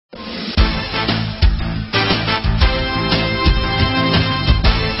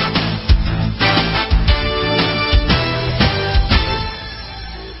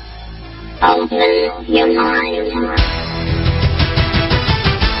Open your mind.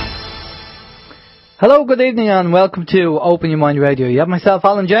 Hello, good evening and welcome to Open Your Mind Radio. You have myself,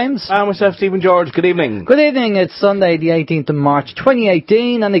 Alan James. And myself, Stephen George. Good evening. Good evening. It's Sunday the 18th of March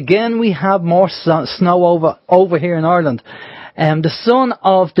 2018 and again we have more snow over here in Ireland. The son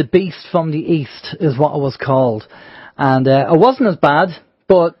of the beast from the east is what it was called. And it wasn't as bad,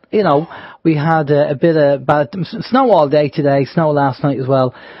 but, you know, we had a bit of bad snow all day today, snow last night as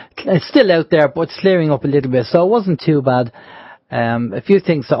well. It's still out there, but it's clearing up a little bit, so it wasn't too bad. A few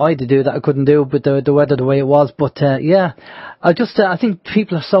things that I had to do that I couldn't do with the weather the way it was, but yeah, I think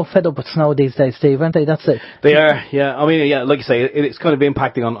people are so fed up with snow these days, Steve, aren't they? That's it. They are, yeah. I mean, yeah, like you say, it's kind of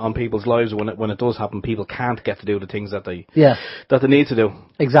impacting on people's lives when it does happen. People can't get to do the things that they need to do.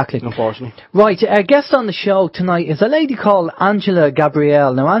 Exactly. Unfortunately. Right, our guest on the show tonight is a lady called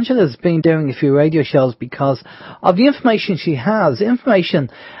Gabrielle. Now, Angela's been doing a few radio shows because of the information she has.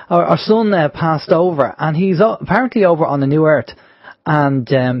 Our son passed over, and he's apparently over on the New Earth. And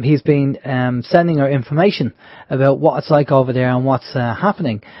he's been sending her information about what it's like over there and what's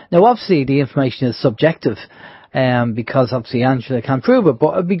happening. Now, obviously, the information is subjective because, obviously, Angela can't prove it.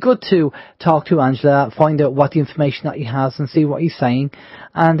 But it'd be good to talk to Angela, find out what the information that he has and see what he's saying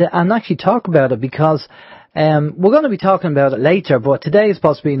and actually talk about it because we're going to be talking about it later, but today is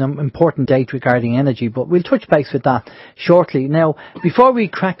supposed to be an important date regarding energy, but we'll touch base with that shortly. Now, before we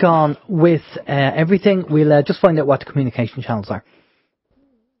crack on with everything, we'll just find out what the communication channels are.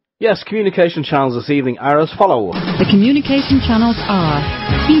 Yes, communication channels this evening are as follow. The communication channels are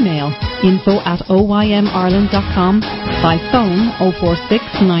email info@oymireland.com, by phone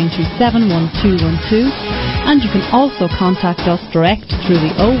 046 927 1212, and you can also contact us direct through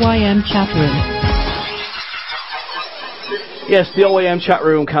the OYM chat room. Yes, the OYM chat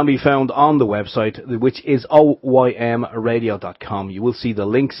room can be found on the website, which is oymradio.com. You will see the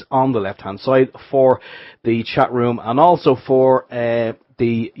links on the left-hand side for the chat room and also for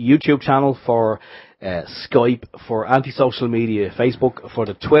the YouTube channel, for Skype, for anti-social media, Facebook, for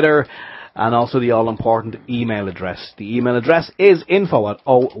the Twitter, and also the all-important email address. The email address is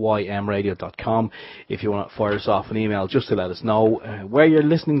info@oymradio.com if you want to fire us off an email just to let us know where you're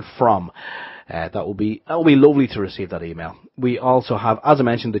listening from. That will be lovely to receive that email. We also have, as I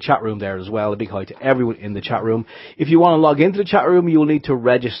mentioned, the chat room there as well. A big hi to everyone in the chat room. If you want to log into the chat room, you will need to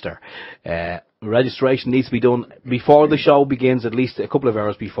register. Registration needs to be done before the show begins, at least a couple of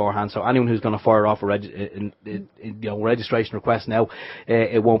hours beforehand. So anyone who's going to fire off a registration request now,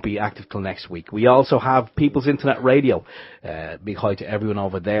 it won't be active till next week. We also have People's Internet Radio. Big hi to everyone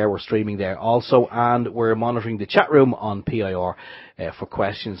over there. We're streaming there also, and we're monitoring the chat room on PIR for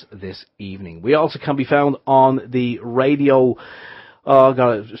questions this evening. We also can be found on the radio. Oh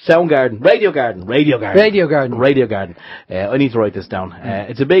God! Radio Garden. I need to write this down.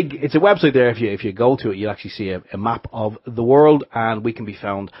 It's a website there. If you go to it, you'll actually see a map of the world, and we can be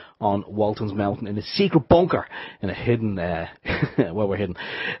found on Walton's Mountain in a secret bunker in a hidden. We're hidden.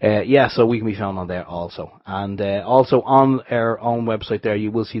 So we can be found on there also, and also on our own website there, you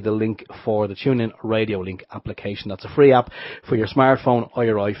will see the link for the TuneIn Radio Link application. That's a free app for your smartphone or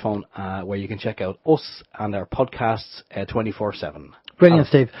your iPhone, where you can check out us and our podcasts 24/7. Brilliant,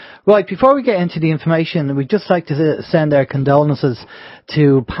 Steve. Right, before we get into the information, we'd just like to send our condolences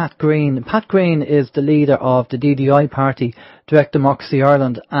to Pat Green. Pat Green is the leader of the DDI party, Direct Democracy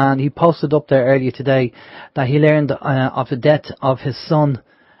Ireland, and he posted up there earlier today that he learned of the death of his son.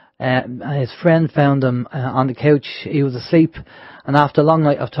 His friend found him on the couch. He was asleep, and after a long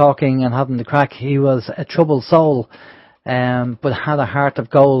night of talking and having the crack, he was a troubled soul, but had a heart of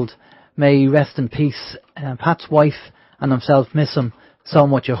gold. May he rest in peace. Pat's wife and himself miss him so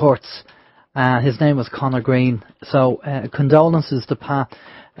much it hurts. His name was Conor Green. So condolences to Pat.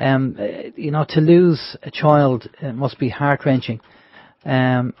 To lose a child, it must be heart-wrenching.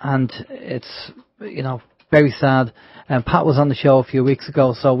 And it's, very sad. Pat was on the show a few weeks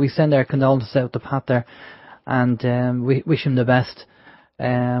ago, so we send our condolences out to Pat there. And we wish him the best.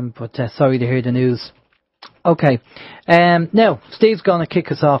 But sorry to hear the news. Okay. Now, Steve's going to kick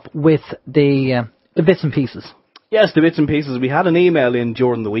us off with the bits and pieces. Yes, the bits and pieces. We had an email in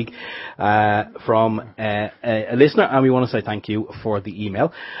during the week from a listener, and we want to say thank you for the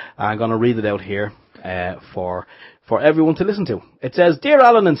email. I'm going to read it out here for everyone to listen to. It says, "Dear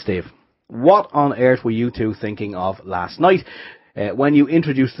Alan and Steve, what on earth were you two thinking of last night when you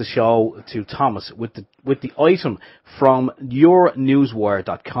introduced the show to Thomas with the item from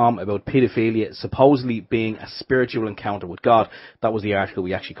yournewswire.com about paedophilia supposedly being a spiritual encounter with God?" That was the article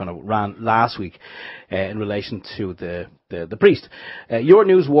we actually kind of ran last week in relation to the priest. Your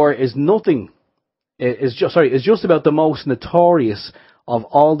Newswire is just about the most notorious of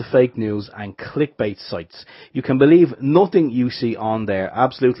all the fake news and clickbait sites. You can believe nothing you see on there,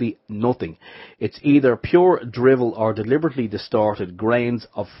 absolutely nothing. It's either pure drivel or deliberately distorted grains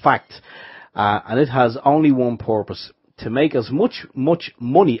of fact, and it has only one purpose: to make as much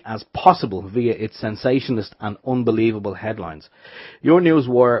money as possible via its sensationalist and unbelievable headlines. Your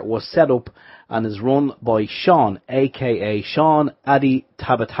Newswire was set up and is run by Sean, aka Sean Addy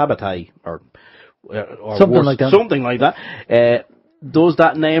Tabatabatai, or something worse, like that. Something like that. Does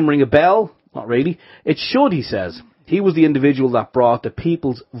that name ring a bell? Not really. It should, he says. He was the individual that brought the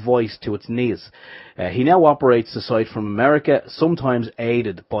people's voice to its knees. He now operates the site from America, sometimes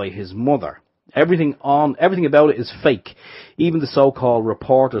aided by his mother. Everything about it is fake. Even the so-called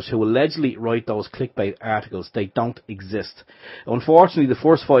reporters who allegedly write those clickbait articles, they don't exist. Unfortunately, the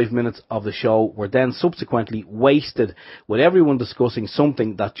first 5 minutes of the show were then subsequently wasted with everyone discussing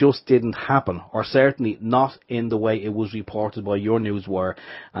something that just didn't happen, or certainly not in the way it was reported by Your Newswire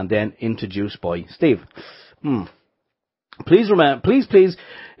and then introduced by Steve. Please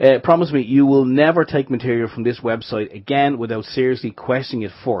promise me you will never take material from this website again without seriously questioning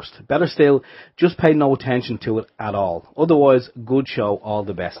it first. Better still, just pay no attention to it at all. Otherwise, good show, all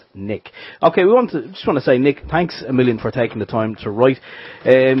the best, Nick. Okay, just want to say, Nick, thanks a million for taking the time to write.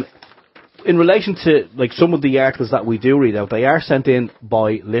 In relation to some of the articles that we do read out, they are sent in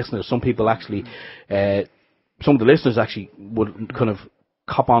by listeners. Some people actually, some of the listeners actually would kind of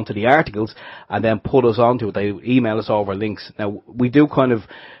cop onto the articles and then put us onto it. They email us over links. Now, we do kind of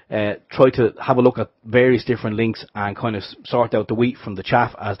try to have a look at various different links and kind of sort out the wheat from the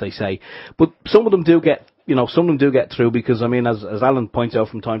chaff, as they say. But some of them do get, through, because, I mean, as Alan points out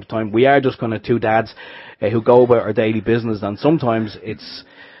from time to time, we are just kind of two dads who go about our daily business, and sometimes it's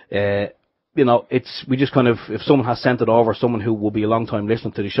we just kind of, if someone has sent it over, someone who will be a long time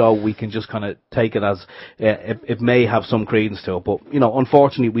listener to the show, we can just kind of take it as it may have some credence to it. But,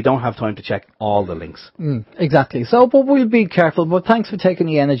 unfortunately, we don't have time to check all the links. Exactly. So, but we'll be careful. But thanks for taking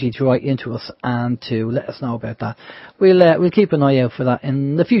the energy to write into us and to let us know about that. We'll keep an eye out for that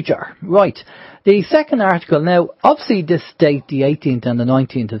in the future. Right. The second article, now, obviously this date, the 18th and the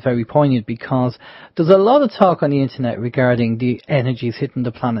 19th, is very poignant because there's a lot of talk on the internet regarding the energies hitting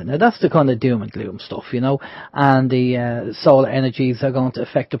the planet. Now, that's the kind of doom and gloom stuff, and the solar energies are going to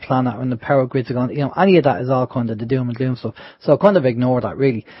affect the planet, and the power grids are going to, any of that is all kind of the doom and gloom stuff. So kind of ignore that,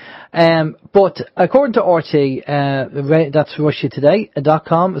 really. But according to RT, that's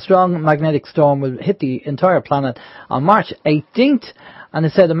RussiaToday.com, a strong magnetic storm will hit the entire planet on March 18th. And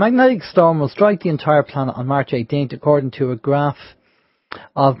it said a magnetic storm will strike the entire planet on March 18th, according to a graph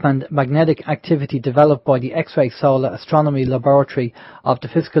of magnetic activity developed by the X-ray Solar Astronomy Laboratory of the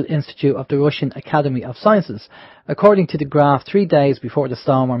Physical Institute of the Russian Academy of Sciences. According to the graph, 3 days before the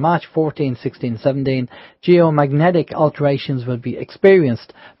storm, on March 14, 16, 17, geomagnetic alterations will be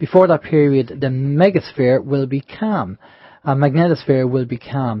experienced. Before that period, the megasphere will be calm. A magnetosphere will be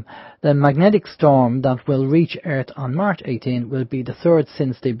calm. The magnetic storm that will reach Earth on March 18 will be the third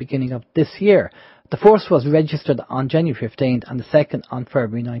since the beginning of this year. The first was registered on January 15th and the second on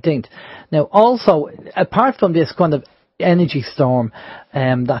February 19th. Now, also, apart from this kind of energy storm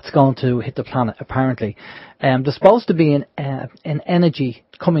that's going to hit the planet, apparently, there's supposed to be an energy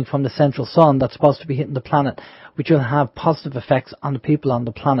coming from the central sun that's supposed to be hitting the planet, which will have positive effects on the people on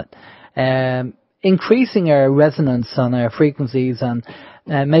the planet. Increasing our resonance on our frequencies and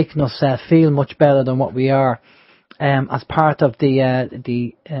making us feel much better than what we are, as part of the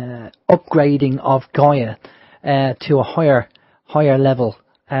upgrading of Gaia to a higher level.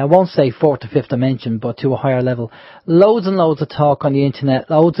 I won't say fourth to fifth dimension, but to a higher level. Loads and loads of talk on the internet,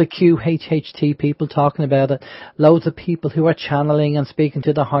 loads of QHHT people talking about it, loads of people who are channeling and speaking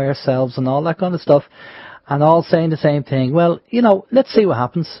to their higher selves and all that kind of stuff. And all saying the same thing. Well, let's see what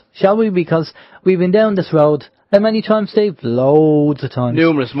happens, shall we? Because we've been down this road how many times, Steve? Loads of times.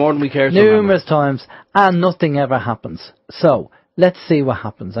 Numerous, more than we care to Numerous times, and nothing ever happens. So, let's see what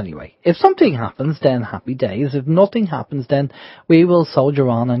happens anyway. If something happens, then happy days. If nothing happens, then we will soldier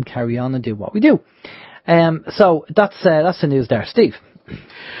on and carry on and do what we do. So, that's the news there. Steve?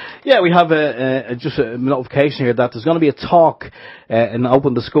 Yeah, we have just a notification here that there's going to be a talk, an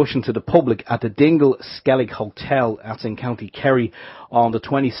open discussion to the public at the Dingle Skellig Hotel, that's in County Kerry, on the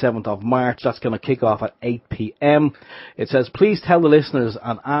 27th of March. That's going to kick off at 8 p.m. It says, please tell the listeners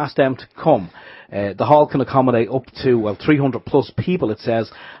and ask them to come. The hall can accommodate up to 300 plus people, it says,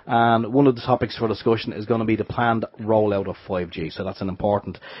 and one of the topics for discussion is going to be the planned rollout of 5G. So that's an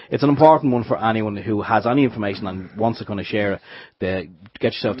important one for anyone who has any information and wants to kind of share it.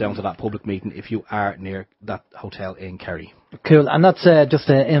 Get yourself down to that public meeting if you are near that hotel in Kerry. Cool, and that's just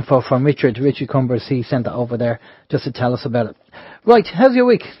info from Richard Cumbers. He sent that over there just to tell us about it. Right, how's your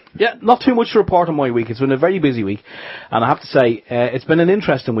week? Yeah, not too much to report on my week. It's been a very busy week, and I have to say it's been an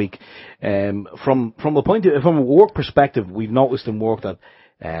interesting week. From a work perspective, we've noticed in work that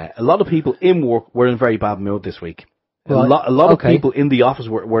a lot of people in work were in a very bad mood this week. Right. A lot of people in the office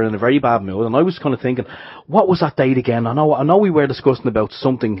were in a very bad mood, and I was kind of thinking, what was that date again? I know we were discussing about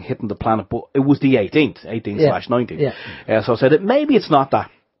something hitting the planet, but it was the 18/19. Yeah. So I said, maybe it's not that.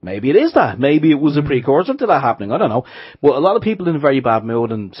 Maybe it is that. Maybe it was a precursor to that happening. I don't know. But a lot of people in a very bad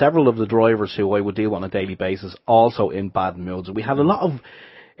mood, and several of the drivers who I would deal with on a daily basis also in bad moods. And we had a lot of,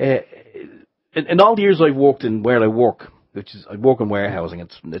 in all the years I've worked in where I work, which is, I work in warehousing,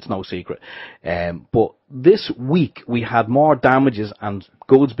 it's no secret. But this week we had more damages and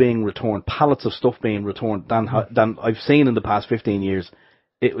goods being returned, pallets of stuff being returned than I've seen in the past 15 years.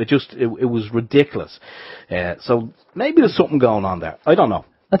 It was ridiculous. So maybe there's something going on there. I don't know.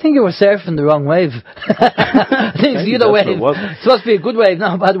 I think you were surfing the wrong wave. I think it's the other wave. It's supposed to be a good wave,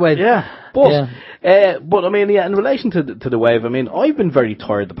 not a bad wave. Yeah. But I mean, in relation to the wave, I mean, I've been very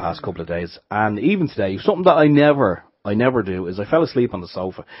tired the past couple of days, and even today, something that I never do is I fell asleep on the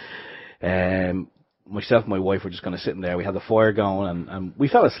sofa. Myself and my wife were just kind of sitting there. We had the fire going, and we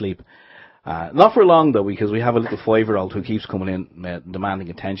fell asleep. Not for long though, because we have a little 5-year-old who keeps coming in,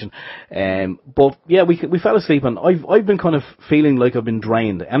 demanding attention. But yeah, we fell asleep, and I've been kind of feeling like I've been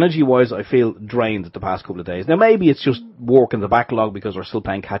drained. Energy-wise, I feel drained the past couple of days. Now maybe it's just work in the backlog because we're still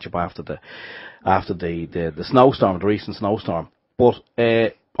playing catch up after the snowstorm, the recent snowstorm. But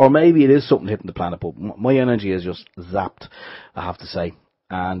or maybe it is something hitting the planet. But my energy is just zapped, I have to say.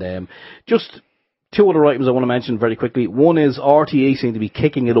 And just two other items I want to mention very quickly. One is RTE seem to be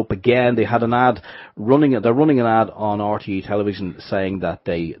kicking it up again. They had an ad running. They're running an ad on RTE television saying that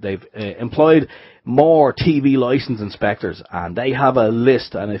they've employed more TV license inspectors, and they have a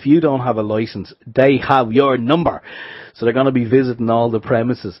list. And if you don't have a license, they have your number. So they're going to be visiting all the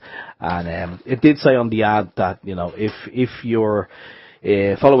premises. And it did say on the ad that, you know, if you're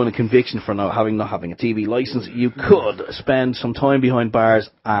following a conviction for not having a TV license, you could spend some time behind bars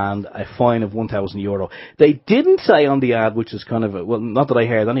and a fine of €1,000. They didn't say on the ad, which is kind of well, not that I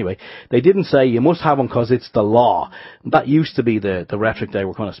heard anyway. They didn't say you must have one because it's the law. That used to be the rhetoric they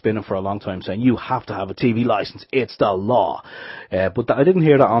were kind of spinning for a long time, saying you have to have a TV license. It's the law. But I didn't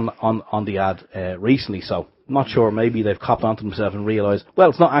hear that on the ad recently. So I'm not sure. Maybe they've copped onto themselves and realised, well,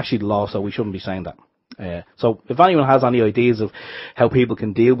 it's not actually the law, so we shouldn't be saying that. So if anyone has any ideas of how people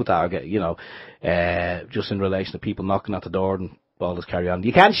can deal with that, or get, you know, just in relation to people knocking at the door and all this carry on.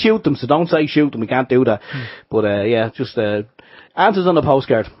 You can't shoot them, so don't say shoot them, we can't do that. But yeah, just answers on a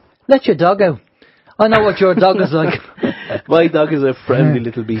postcard. Let your dog out. I know what your dog is like. My dog is a friendly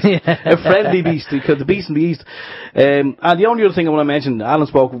little beast. A friendly beast, because the beast and beast. And the only other thing I want to mention, Alan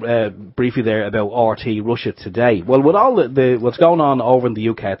spoke briefly there about RT Russia today. Well, with all what's going on over in the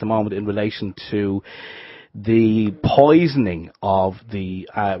UK at the moment in relation to the poisoning of the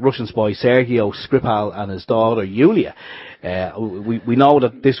Russian spy Sergei Skripal and his daughter Yulia, we know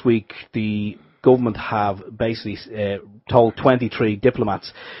that this week the government have basically told 23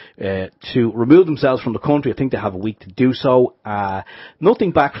 diplomats to remove themselves from the country. I think they have a week to do so.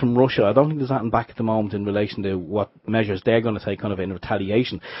 Nothing back from Russia. I don't think there's anything back at the moment in relation to what measures they're going to take kind of in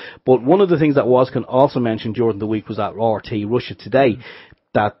retaliation. But one of the things that was also mentioned during the week was that RT Russia today,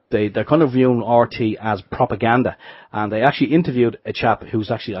 that they're kind of viewing RT as propaganda. And they actually interviewed a chap who's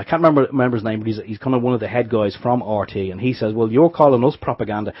actually, I can't remember his name, but he's kind of one of the head guys from RT, and he says, well, you're calling us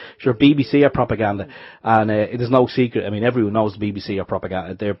propaganda. Sure, BBC are propaganda, and it is no secret. I mean, everyone knows the BBC are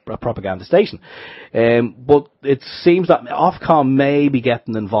propaganda. They're a propaganda station. But it seems that Ofcom may be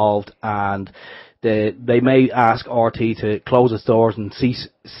getting involved, and they may ask RT to close its doors and cease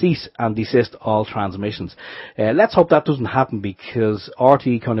and desist all transmissions. Let's hope that doesn't happen, because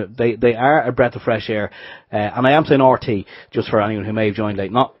RT kind of, they are a breath of fresh air. And I am saying RT, just for anyone who may have joined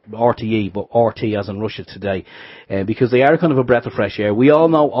late, not RTE, but RT as in Russia today, because they are kind of a breath of fresh air. We all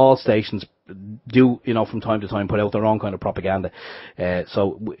know all stations do, you know, from time to time put out their own kind of propaganda.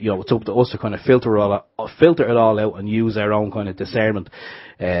 So, you know, it's up to us to kind of filter it all out and use our own kind of discernment.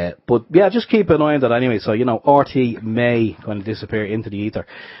 But yeah, just keep an eye on that anyway. So, you know, RT may kind of disappear into the ether,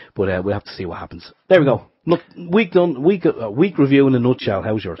 but we'll have to see what happens. There we go. Look, week review in a nutshell.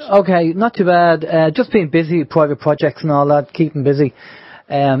 How's yours? Okay, not too bad. Just being busy, private projects and all that, keeping busy.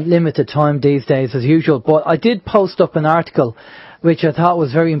 Limited time these days as usual. But I did post up an article which I thought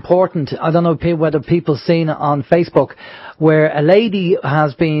was very important. I don't know whether people seen it on Facebook, where a lady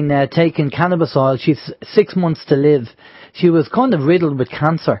has been taking cannabis oil. She's 6 months to live. she was kind of riddled with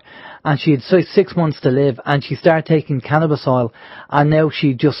cancer, and she had 6 months to live, and she started taking cannabis oil, and now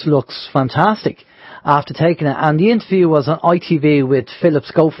she just looks fantastic after taking it. And the interview was on ITV with Philip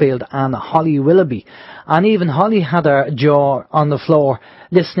Schofield and Holly Willoughby, and even Holly had her jaw on the floor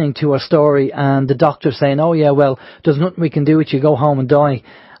listening to her story, and the doctor saying, oh yeah, well, there's nothing we can do with you, go home and die.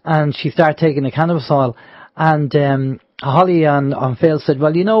 And she started taking the cannabis oil, and Holly and Phil said,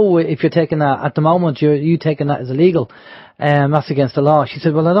 well, you know, if you're taking that at the moment, you taking that is illegal, that's against the law. She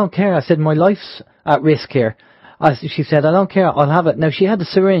said, well, I don't care. I said, my life's at risk here. She said, I don't care, I'll have it. Now, she had the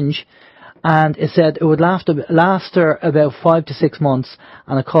syringe, and it said it would last her about 5 to 6 months,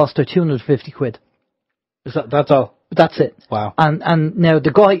 and it cost her 250 quid. That's all? That's it. Wow. And now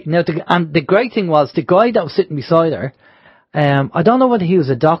the guy, and the great thing was, the guy that was sitting beside her, I don't know whether he was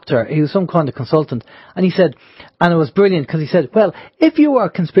a doctor, he was some kind of consultant, and he said, and it was brilliant, because he said, well, if you were a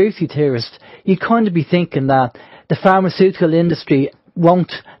conspiracy theorist, you'd kind of be thinking that the pharmaceutical industry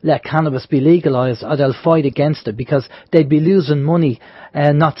won't let cannabis be legalised, or they'll fight against it, because they'd be losing money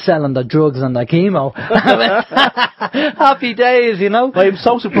and not selling their drugs and their chemo. Happy days, you know. I'm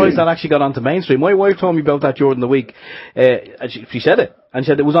so surprised that actually got onto mainstream. My wife told me about that during the week. She said it, and she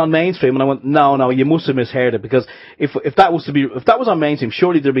said it was on mainstream, and I went, no, you must have misheard it, because if that was on mainstream,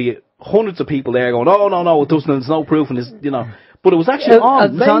 surely there'd be hundreds of people there going, oh no, it doesn't, there's no proof, and it's, you know. But it was actually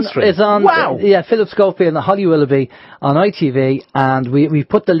on mainstream. It's on, wow. Yeah, Philip Schofield and Holly Willoughby on ITV, and we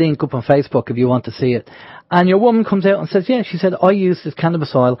put the link up on Facebook if you want to see it. And your woman comes out and says, yeah, she said, I used this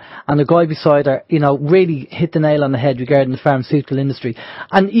cannabis oil, and the guy beside her, you know, really hit the nail on the head regarding the pharmaceutical industry.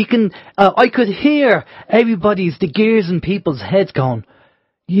 And you can, I could hear the gears in people's heads going,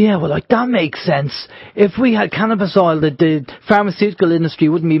 yeah, well, like, that makes sense. If we had cannabis oil, the pharmaceutical industry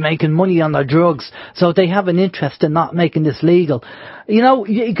wouldn't be making money on their drugs, so they have an interest in not making this legal. You know,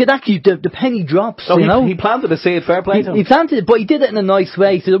 you could actually, the penny drops, so you know. He planted a seed, fair play to him. He planted it, but he did it in a nice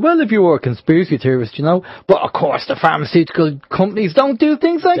way. He said, well, if you were a conspiracy theorist, you know. But, of course, the pharmaceutical companies don't do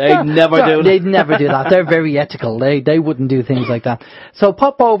things like that. They'd never do that. They're very ethical. They wouldn't do things like that. So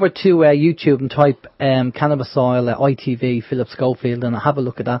pop over to YouTube and type cannabis oil ITV Philip Schofield, and have a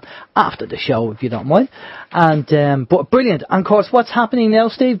look at that after the show, if you don't mind. And but brilliant. And, of course, what's happening now,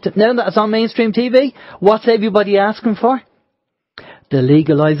 Steve? Now that it's on mainstream TV, what's everybody asking for? The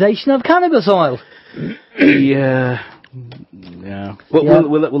legalisation of cannabis oil. Yeah.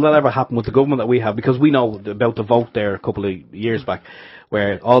 Will that ever happen with the government that we have? Because we know about the vote there a couple of years back,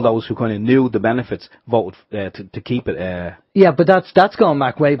 where all those who kind of knew the benefits voted to keep it. Yeah, but that's going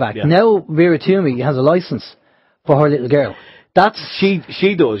back way back. Yeah. Now Vera Toomey has a licence for her little girl. She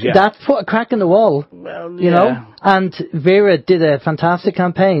does, yeah. That put a crack in the wall, well, you know. And Vera did a fantastic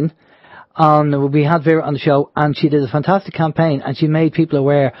campaign. We had Vera on the show, and she did a fantastic campaign, and she made people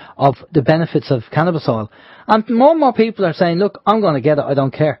aware of the benefits of cannabis oil. And more people are saying, look, I'm going to get it, I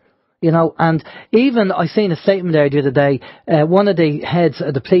don't care. You know, and even I seen a statement there the other day, one of the heads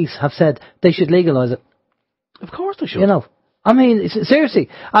of the police have said they should legalise it. Of course they should. You know, I mean, seriously.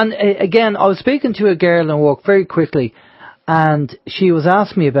 And again, I was speaking to a girl in work very quickly, and she was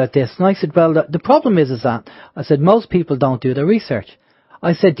asking me about this, and I said, well, the problem is that, I said, most people don't do their research.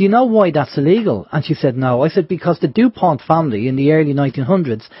 I said, do you know why that's illegal? And she said, no. I said, because the DuPont family in the early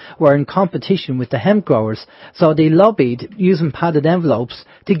 1900s were in competition with the hemp growers, so they lobbied using padded envelopes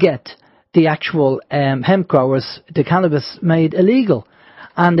to get the actual hemp growers, the cannabis, made illegal.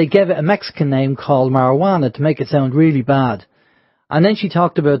 And they gave it a Mexican name called marijuana to make it sound really bad. And then she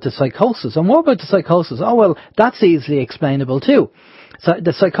talked about the psychosis. And what about the psychosis? Oh, well, that's easily explainable too. So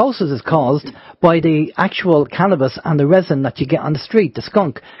the psychosis is caused by the actual cannabis and the resin that you get on the street, the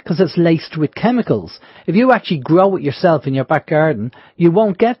skunk, because it's laced with chemicals. If you actually grow it yourself in your back garden, you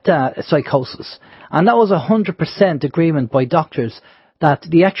won't get psychosis. And that was 100% agreement by doctors that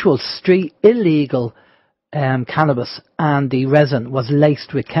the actual street illegal cannabis and the resin was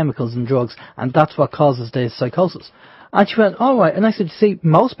laced with chemicals and drugs, and that's what causes the psychosis. And she went, all right. And I said, see,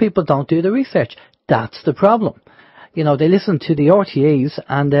 most people don't do the research. That's the problem. You know, they listen to the RTEs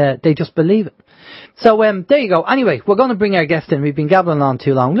and they just believe it. So there you go. Anyway, we're going to bring our guest in. We've been gabbling on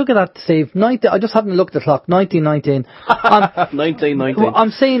too long. Look at that, Steve. I just haven't looked at the clock. 1919. 1919.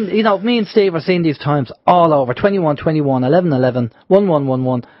 I'm seeing, you know, me and Steve are seeing these times all over. 21, 21, 11, 11, 1, 1, 1,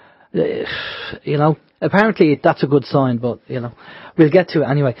 1. You know, apparently that's a good sign, but, you know, we'll get to it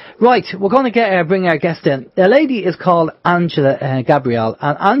anyway. Right, we're going to bring our guest in. The lady is called Angela Gabrielle,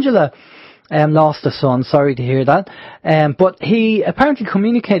 and Angela lost a son, sorry to hear that, but he apparently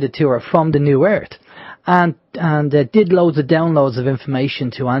communicated to her from the New Earth, and did loads of downloads of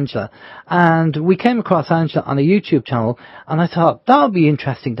information to Angela. And we came across Angela on a YouTube channel, and I thought that would be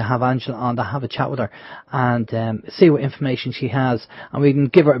interesting to have Angela on, to have a chat with her and see what information she has, and we can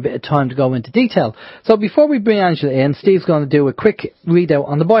give her a bit of time to go into detail. So before we bring Angela in, Steve's going to do a quick readout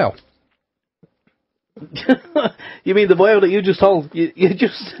on the bio. You mean the bio that you just told? You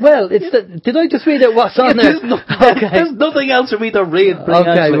just... Well, did I just read out what's on there? Okay. There's nothing else for me to read.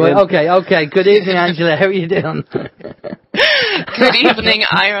 Okay. Good evening, Angela. How are you doing? Good evening,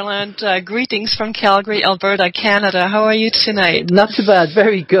 Ireland. Greetings from Calgary, Alberta, Canada. How are you tonight? Not too bad.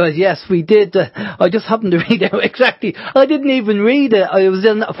 Very good. Yes, we did. I just happened to read it exactly. I didn't even read it. It was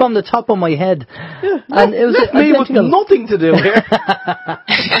from the top of my head. Yeah, and it was me with nothing to do here.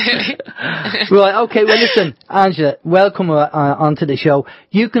 Right. Okay. Well, listen, Angela, welcome onto the show.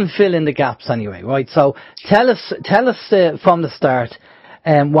 You can fill in the gaps anyway, right? So tell us from the start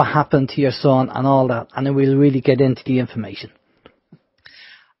what happened to your son and all that, and then we'll really get into the information.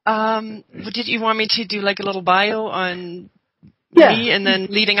 Did you want me to do like a little bio on me and then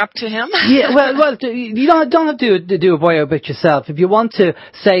leading up to him? Yeah, well, you don't have to do a bio about yourself. If you want to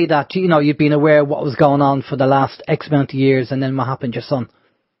say that, you've been aware of what was going on for the last X amount of years, and then what happened to your son.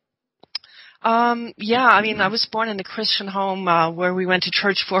 I was born in a Christian home where we went to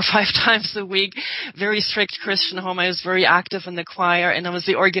church 4 or 5 times a week. Very strict Christian home. I was very active in the choir, and I was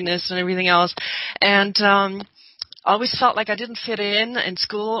the organist and everything else. And always felt like I didn't fit in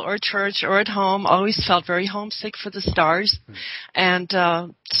school or church or at home. Always felt very homesick for the stars, and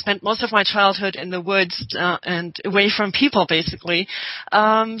spent most of my childhood in the woods and away from people, basically.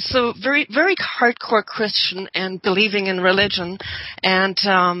 So very, very hardcore Christian and believing in religion. And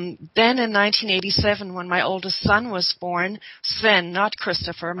then in 1987, when my oldest son was born, Sven, not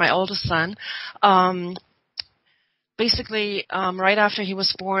Christopher, my oldest son, basically, right after he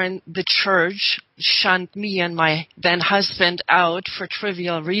was born, the church shunned me and my then husband out for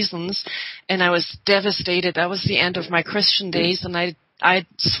trivial reasons, and I was devastated. That was the end of my Christian days, and I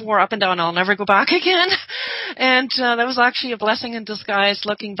swore up and down I'll never go back again. And that was actually a blessing in disguise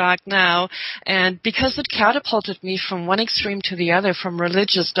looking back now. And because it catapulted me from one extreme to the other, from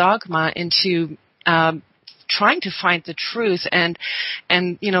religious dogma into trying to find the truth, and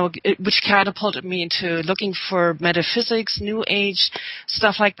which catapulted me into looking for metaphysics, New Age,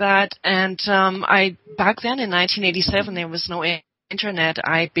 stuff like that. And I back then in 1987 there was no internet.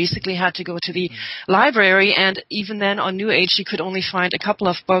 I basically had to go to the library, and even then on New Age you could only find a couple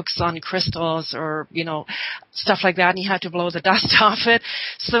of books on crystals or stuff like that, and you had to blow the dust off it.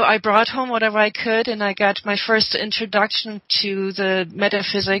 So I brought home whatever I could, and I got my first introduction to the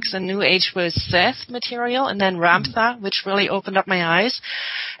metaphysics and New Age was Seth material, and then Ramtha, which really opened up my eyes.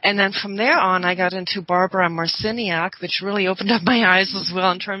 And then from there on I got into Barbara Marciniak, which really opened up my eyes as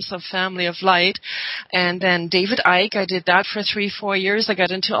well in terms of Family of Light. And then David Icke, I did that for 3-4 years. I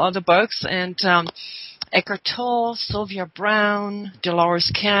got into all the books, and Eckhart Tolle, Sylvia Brown,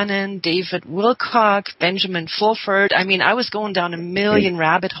 Dolores Cannon, David Wilcock, Benjamin Fulford. I mean, I was going down a million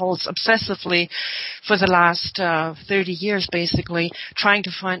rabbit holes obsessively for the last 30 years, basically, trying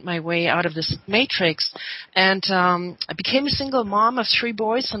to find my way out of this matrix. And I became a single mom of 3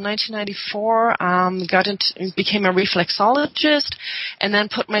 boys in 1994, became a reflexologist, and then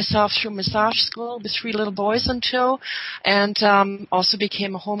put myself through massage school with 3 little boys in tow, and also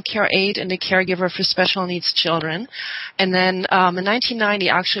became a home care aide and a caregiver for special needs children. And then in 1990,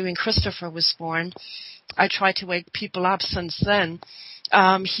 actually, when Christopher was born, I tried to wake people up since then.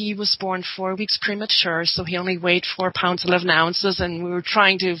 He was born 4 weeks premature, so he only weighed 4 pounds 11 ounces, and we were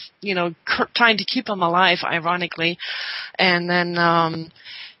trying to keep him alive, ironically. And then,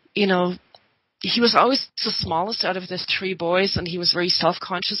 he was always the smallest out of the 3 boys, and he was very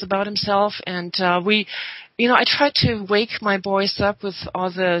self-conscious about himself. And I tried to wake my boys up with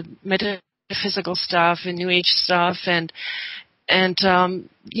all the metaphysical stuff and New Age stuff, and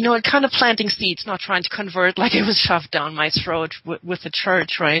kind of planting seeds, not trying to convert like it was shoved down my throat with the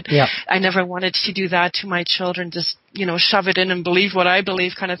church, right? Yeah. I never wanted to do that to my children, just, shove it in and believe what I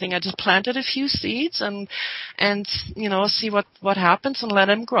believe kind of thing. I just planted a few seeds and see what happens and let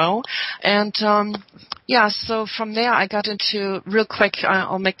them grow. And, so from there I got into, real quick,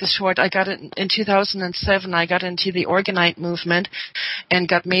 I'll make this short, I got in 2007, I got into the Organite movement and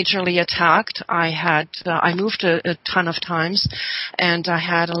got majorly attacked. I moved a ton of times, and I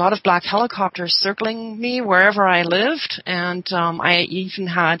had a lot of black helicopters circling me wherever I lived, and I even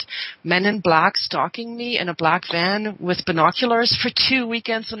had men in black stalking me in a black van with binoculars for 2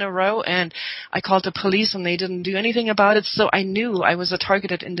 weekends in a row, and I called the police and they didn't do anything about it. So I knew I was a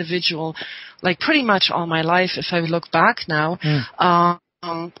targeted individual, like pretty much all my life if I look back now.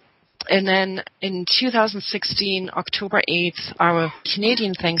 And then in 2016, October 8th, our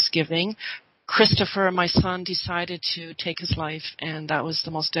Canadian Thanksgiving, Christopher, my son, decided to take his life, and that was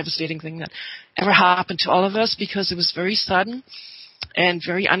the most devastating thing that ever happened to all of us because it was very sudden and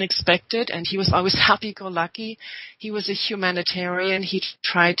very unexpected, and he was always happy-go-lucky. He was a humanitarian. He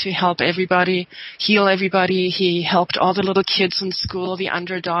tried to help everybody, heal everybody. He helped all the little kids in school, the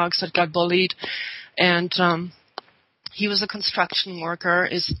underdogs that got bullied, and he was a construction worker.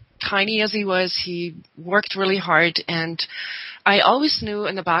 As tiny as he was, he worked really hard, and I always knew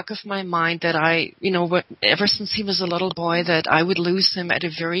in the back of my mind that ever since he was a little boy, that I would lose him at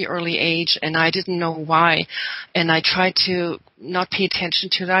a very early age, and I didn't know why. And I tried to not pay attention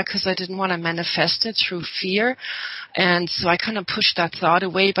to that because I didn't want to manifest it through fear. And so I kind of pushed that thought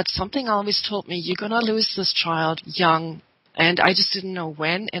away, but something always told me, you're going to lose this child young. And I just didn't know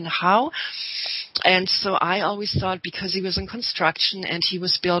when and how. And so I always thought because he was in construction and he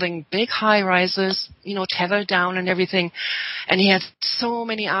was building big high-rises, tethered down and everything, and he had so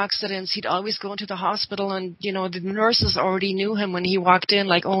many accidents, he'd always go into the hospital and, the nurses already knew him when he walked in,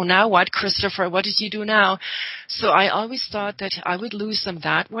 like, oh, now what, Christopher, what did you do now? So I always thought that I would lose him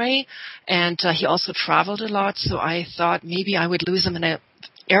that way. And he also traveled a lot, so I thought maybe I would lose him in an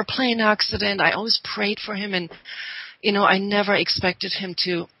airplane accident. I always prayed for him, and I never expected him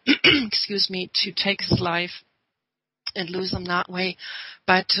to, to take his life and lose him that way.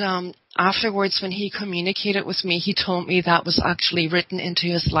 But afterwards, when he communicated with me, he told me that was actually written into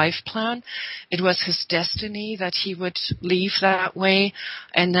his life plan. It was his destiny that he would leave that way.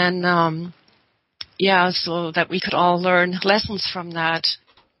 And then, so that we could all learn lessons from that.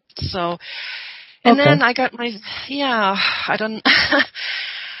 So, and then I got I don't...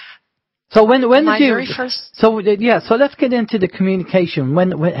 So when did you? So let's get into the communication.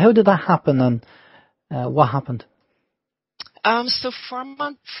 How did that happen, and what happened? So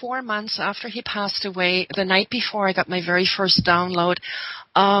 4 months after he passed away, the night before I got my very first download,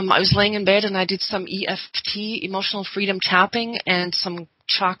 I was laying in bed and I did some EFT, emotional freedom tapping, and some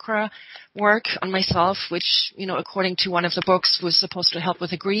chakra work on myself, which, according to one of the books, was supposed to help with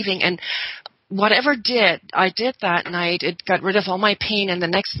the grieving. And whatever I did that night, it got rid of all my pain, and the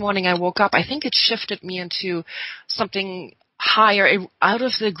next morning I woke up. I think it shifted me into something higher, out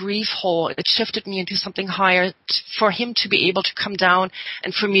of the grief hole. It shifted me into something higher for him to be able to come down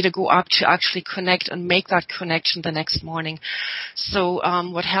and for me to go up to actually connect and make that connection the next morning. So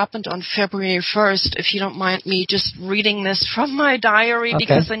what happened on February 1st, if you don't mind me just reading this from my diary,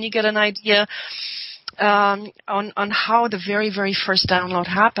 because then you get an idea on how the very, very first download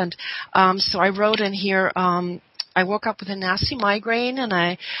happened. So I wrote in here, I woke up with a nasty migraine, and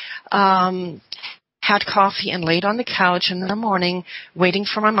I had coffee and laid on the couch in the morning waiting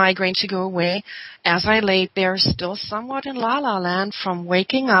for my migraine to go away. As I laid there, still somewhat in la-la land from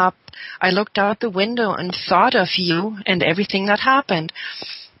waking up, I looked out the window and thought of you and everything that happened.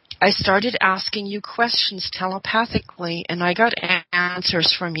 I started asking you questions telepathically, and I got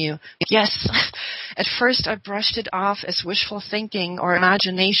answers from you. Yes. At first, I brushed it off as wishful thinking or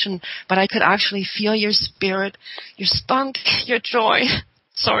imagination, but I could actually feel your spirit, your spunk, your joy.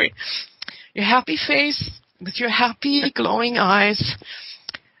 Your happy face with your happy, glowing eyes.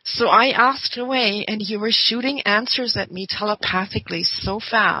 So I asked away, and you were shooting answers at me telepathically so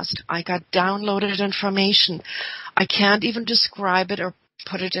fast. I got downloaded information. I can't even describe it or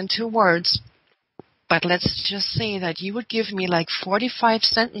put it into words. But let's just say that you would give me like 45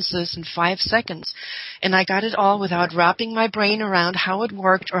 sentences in 5 seconds, and I got it all without wrapping my brain around how it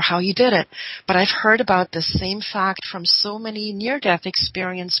worked or how you did it. But I've heard about the same fact from so many near-death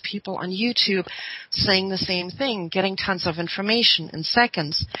experience people on YouTube saying the same thing, getting tons of information in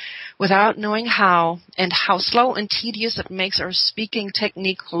seconds without knowing how, and how slow and tedious it makes our speaking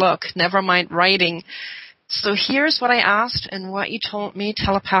technique look, never mind writing. So here's what I asked and what you told me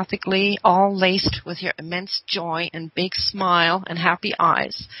telepathically, all laced with your immense joy and big smile and happy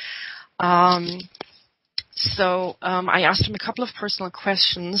eyes. I asked him a couple of personal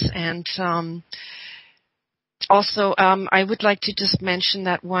questions, and also, I would like to just mention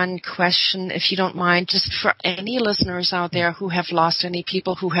that one question, if you don't mind, just for any listeners out there who have lost any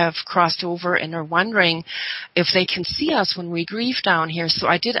people who have crossed over and are wondering if they can see us when we grieve down here. So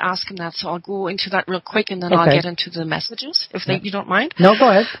I did ask him that, so I'll go into that real quick, and then I'll get into the messages, if you don't mind. No, go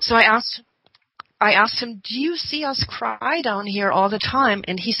ahead. So I asked him, do you see us cry down here all the time?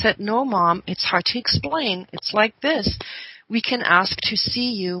 And he said, no, Mom, it's hard to explain. It's like this. We can ask to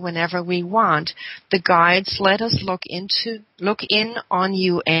see you whenever we want. The guides let us look in on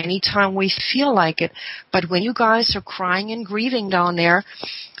you anytime we feel like it. But when you guys are crying and grieving down there,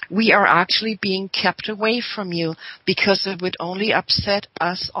 we are actually being kept away from you because it would only upset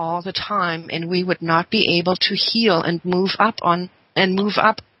us all the time, and we would not be able to heal and move on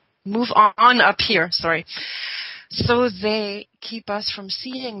up here. Sorry. So they keep us from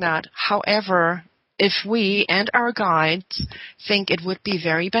seeing that. However, if we and our guides think it would be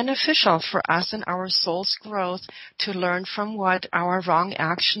very beneficial for us and our soul's growth to learn from what our wrong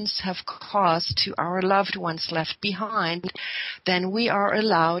actions have caused to our loved ones left behind, then we are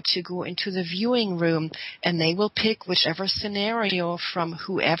allowed to go into the viewing room, and they will pick whichever scenario from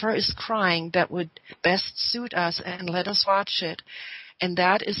whoever is crying that would best suit us and let us watch it. And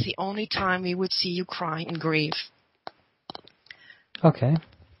that is the only time we would see you cry and grieve. Okay.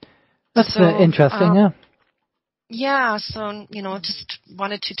 That's interesting, yeah. Yeah, so, just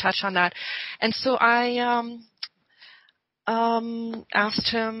wanted to touch on that. And so I asked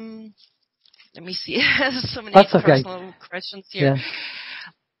him, let me see, so many personal questions here. Yeah.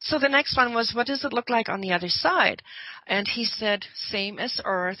 So the next one was, what does it look like on the other side? And he said, same as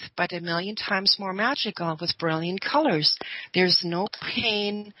Earth, but 1,000,000 times more magical with brilliant colors. There's no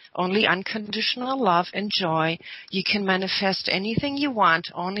pain, only unconditional love and joy. You can manifest anything you want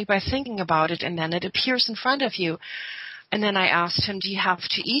only by thinking about it, and then it appears in front of you. And then I asked him, do you have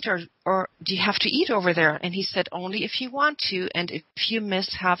to eat or do you have to eat over there? And he said, only if you want to, and if you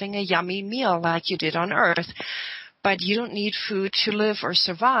miss having a yummy meal like you did on Earth. But you don't need food to live or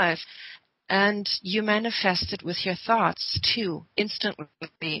survive. And you manifest it with your thoughts, too,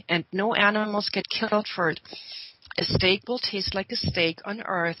 instantly. And no animals get killed for it. A steak will taste like a steak on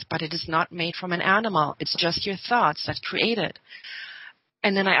Earth, but it is not made from an animal. It's just your thoughts that create it.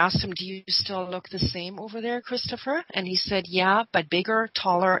 And then I asked him, do you still look the same over there, Christopher? And he said, yeah, but bigger,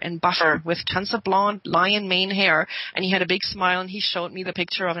 taller, and buffer, with tons of blonde lion mane hair. And he had a big smile, and he showed me the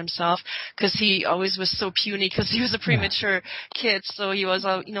picture of himself, because he always was so puny, because he was a premature kid. So he was,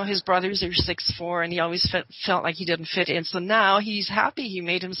 his brothers are 6'4", and he always felt like he didn't fit in. So now he's happy he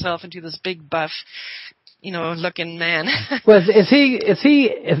made himself into this big, buff, looking man. Well, is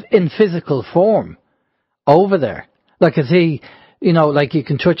he in physical form over there? Like, is he... like you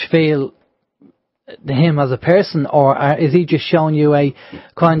can touch, feel him as a person, or is he just showing you a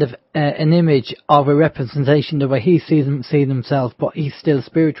kind of an image of a representation the way he sees himself, but he's still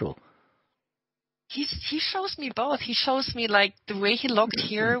spiritual? He shows me both. He shows me like the way he looked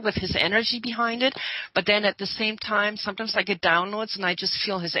here with his energy behind it, but then at the same time, sometimes I get downloads and I just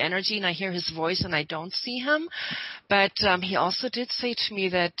feel his energy and I hear his voice and I don't see him. But he also did say to me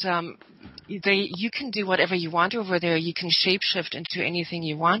that you can do whatever you want over there. You can shapeshift into anything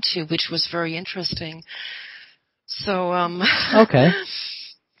you want to, which was very interesting. So okay.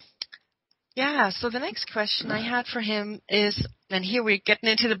 Yeah, so the next question I had for him is, and here we're getting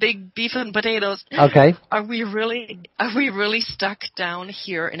into the big beef and potatoes. Okay. Are we really stuck down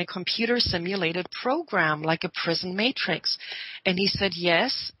here in a computer simulated program like a prison matrix? And he said,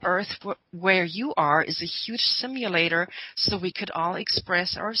 yes, Earth where you are is a huge simulator, so we could all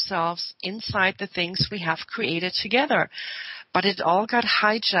express ourselves inside the things we have created together. But it all got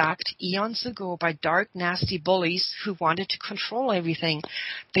hijacked eons ago by dark, nasty bullies who wanted to control everything.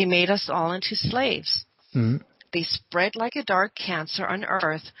 They made us all into slaves. Mm-hmm. They spread like a dark cancer on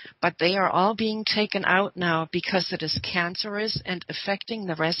Earth, but they are all being taken out now because it is cancerous and affecting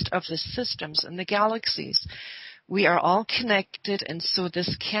the rest of the systems in the galaxies. We are all connected, and so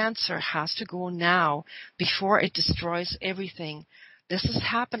this cancer has to go now before it destroys everything. This is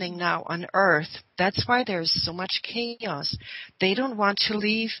happening now on Earth. That's why there's so much chaos. They don't want to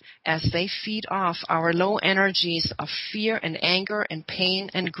leave as they feed off our low energies of fear and anger and pain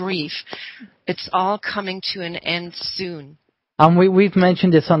and grief. It's all coming to an end soon. And we've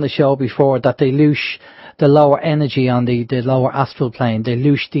mentioned this on the show before, that they loosh the lower energy on the lower astral plane. They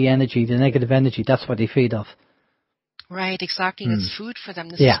loosh the energy, the negative energy. That's what they feed off. Right, exactly. It's food for them.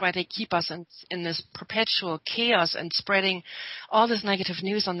 This is why they keep us in this perpetual chaos and spreading all this negative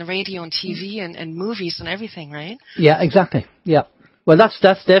news on the radio and TV and movies and everything, right? Yeah, exactly. Yeah. Well, that's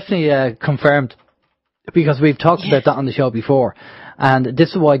definitely confirmed, because we've talked about that on the show before. And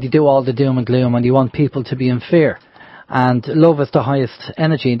this is why they do all the doom and gloom, and you want people to be in fear. And love is the highest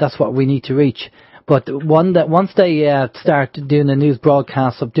energy, and that's what we need to reach. But once they start doing the news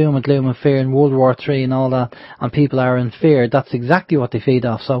broadcasts of doom and gloom and fear and World War III and all that, and people are in fear, that's exactly what they feed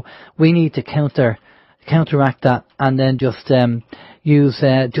off. So we need to counteract that, and then just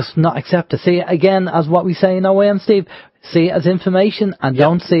just not accept it. See it again as what we say in OYM, Steve. See it as information, and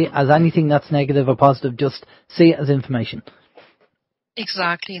don't see it as anything that's negative or positive. Just see it as information.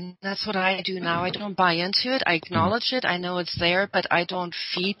 Exactly. And that's what I do now. I don't buy into it. I acknowledge it. I know it's there, but I don't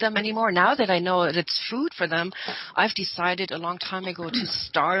feed them anymore. Now that I know that it's food for them, I've decided a long time ago to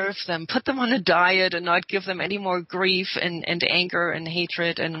starve them, put them on a diet and not give them any more grief and anger and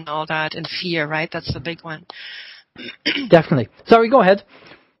hatred and all that and fear, right? That's the big one. Definitely. Sorry, go ahead.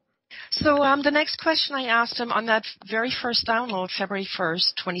 So the next question I asked him on that very first download, February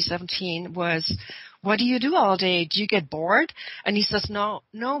 1st, 2017, was, what do you do all day? Do you get bored? And he says, no,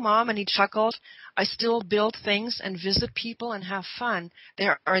 Mom, and he chuckled. I still build things and visit people and have fun.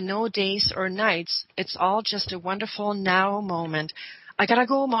 There are no days or nights. It's all just a wonderful now moment. I gotta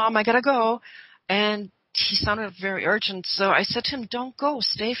go, Mom, I gotta go. And he sounded very urgent, so I said to him, don't go,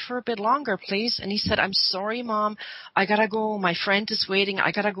 stay for a bit longer, please. And he said, I'm sorry, Mom, I gotta go, my friend is waiting,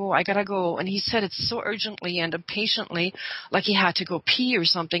 I gotta go. And he said it so urgently and impatiently, like he had to go pee or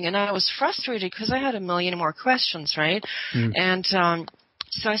something, and I was frustrated because I had a million more questions, right? And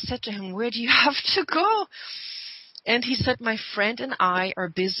so I said to him, where do you have to go? And he said, my friend and I are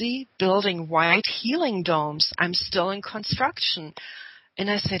busy building white healing domes. I'm still in construction. And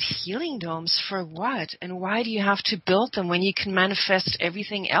I said, healing domes for what? And why do you have to build them when you can manifest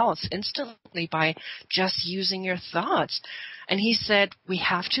everything else instantly by just using your thoughts? And he said, we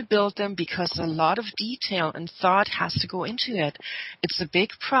have to build them because a lot of detail and thought has to go into it. It's a big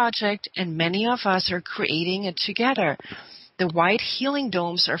project, and many of us are creating it together. The white healing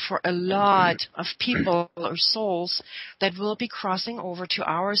domes are for a lot of people or souls that will be crossing over to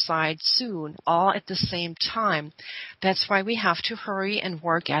our side soon, all at the same time. That's why we have to hurry and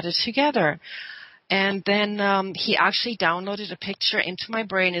work at it together. And then he actually downloaded a picture into my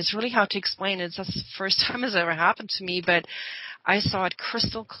brain. It's really hard to explain it. It's the first time it's ever happened to me, but I saw it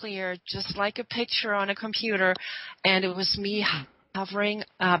crystal clear, just like a picture on a computer, and it was me hovering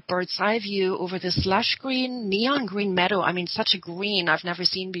a bird's eye view over this lush green, neon green meadow. I mean, such a green I've never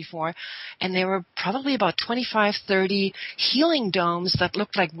seen before. And there were probably about 25, 30 healing domes that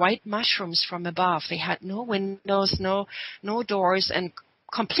looked like white mushrooms from above. They had no windows, no doors, and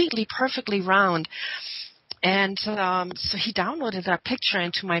completely perfectly round. And so he downloaded that picture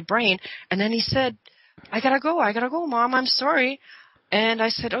into my brain, and then he said, I gotta go, Mom, I'm sorry. And I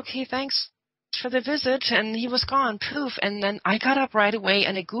said, okay, thanks for the visit, and he was gone, poof. And then I got up right away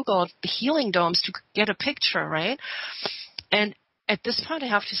and I Googled the healing domes to get a picture, right? And at this point, I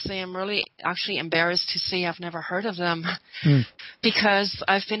have to say I'm really actually embarrassed to say I've never heard of them because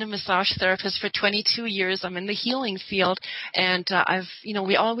I've been a massage therapist for 22 years. I'm in the healing field, and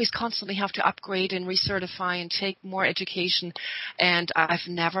we always constantly have to upgrade and recertify and take more education, and I've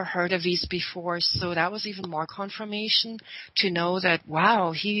never heard of these before. So that was even more confirmation to know that,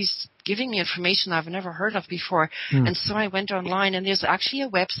 wow, he's giving me information I've never heard of before. And so I went online, and there's actually a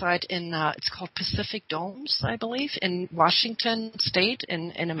website in, it's called Pacific Domes, I believe, in Washington State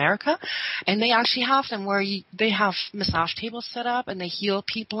in America. And they actually have them where they have massage tables set up and they heal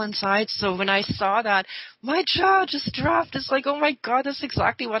people inside. So when I saw that, my jaw just dropped. It's like, oh my God, that's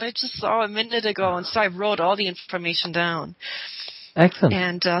exactly what I just saw a minute ago. And so I wrote all the information down. Excellent.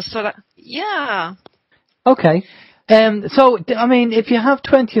 And yeah. Okay. So, I mean, if you have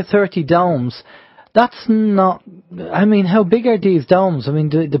 20 or 30 domes, that's not, I mean, how big are these domes? I mean,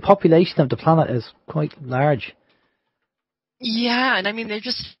 the population of the planet is quite large. Yeah, and I mean, they're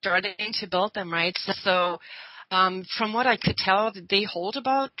just starting to build them, right? So from what I could tell, they hold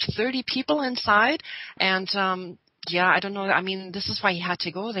about 30 people inside, and yeah, I don't know. I mean, this is why he had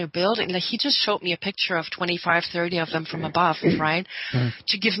to go there building. Like, he just showed me a picture of 25, 30 of them from above, right,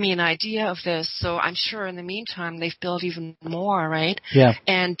 to give me an idea of this. So I'm sure in the meantime they've built even more, right? Yeah.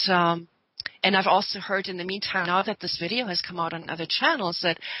 And I've also heard in the meantime, now that this video has come out on other channels,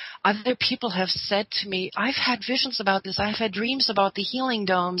 that other people have said to me, I've had visions about this. I've had dreams about the healing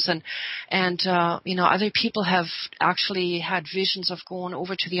domes. And other people have actually had visions of going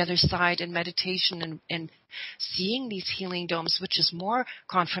over to the other side in meditation and seeing these healing domes, which is more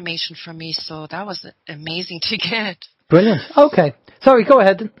confirmation for me. So that was amazing to get. Brilliant. Okay. Sorry, go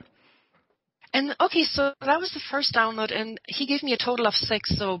ahead. And okay, so that was the first download, and he gave me a total of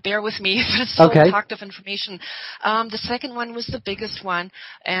 6, so bear with me, but it's so packed of information. The second one was the biggest one,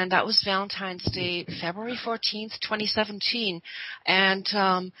 and that was Valentine's Day, February 14th, 2017. And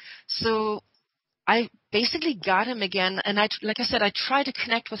so I basically got him again, and like I said, I tried to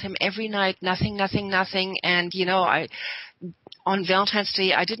connect with him every night, nothing, and on Valentine's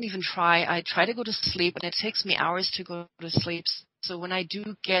Day, I didn't even try. I try to go to sleep, and it takes me hours to go to sleep. So when I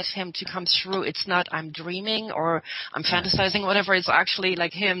do get him to come through, it's not I'm dreaming or I'm fantasizing, whatever. It's actually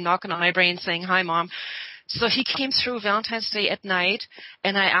like him knocking on my brain saying, hi, Mom. So he came through Valentine's Day at night,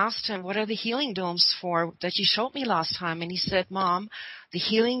 and I asked him, what are the healing domes for that you showed me last time? And he said, Mom, the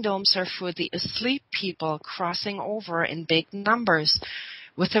healing domes are for the asleep people crossing over in big numbers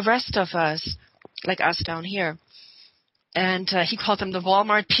with the rest of us, like us down here. And he called them the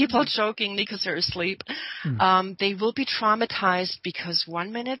Walmart people jokingly because they're asleep. They will be traumatized because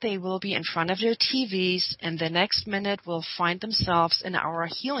one minute they will be in front of their TVs and the next minute will find themselves in our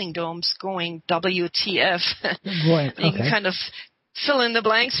healing domes going WTF. Right, You okay. can kind of fill in the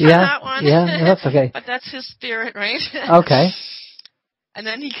blanks for that one. Yeah, that's okay. But that's his spirit, right? Okay. And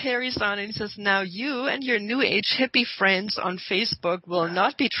then he carries on and he says, now you and your New Age hippie friends on Facebook will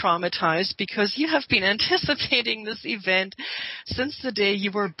not be traumatized because you have been anticipating this event since the day you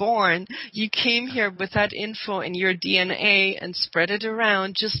were born. You came here with that info in your DNA and spread it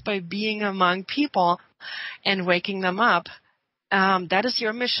around just by being among people and waking them up. That is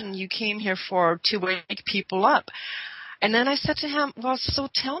your mission you came here for, to wake people up. And then I said to him, well, so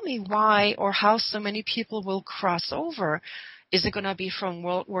tell me why or how so many people will cross over. Is it going to be from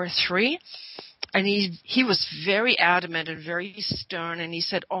World War III? And he was very adamant and very stern, and he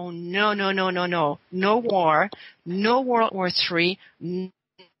said, oh, no. No war, no World War III,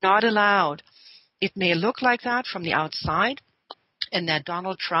 not allowed. It may look like that from the outside, and that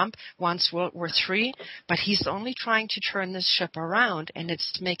Donald Trump wants World War III, but he's only trying to turn this ship around, and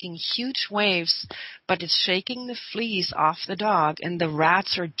it's making huge waves, but it's shaking the fleas off the dog, and the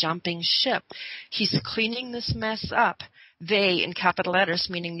rats are jumping ship. He's cleaning this mess up. They, in capital letters,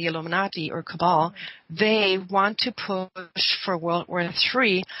 meaning the Illuminati or Cabal, they want to push for World War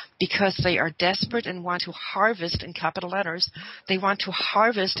III because they are desperate and want to harvest, in capital letters, they want to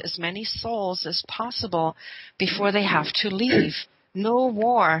harvest as many souls as possible before they have to leave. No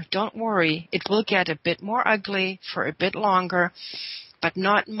war, don't worry. It will get a bit more ugly for a bit longer, but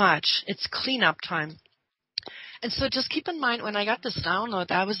not much. It's cleanup time. And so just keep in mind, when I got this download,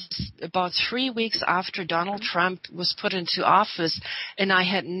 that was about 3 weeks after Donald Trump was put into office, and I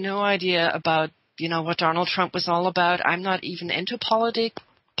had no idea about, what Donald Trump was all about. I'm not even into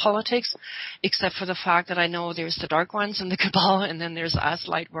politics, except for the fact that I know there's the dark ones in the cabal, and then there's us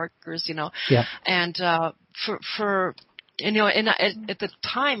light workers, Yeah. And at the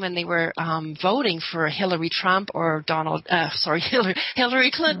time when they were voting for Hillary Clinton or Donald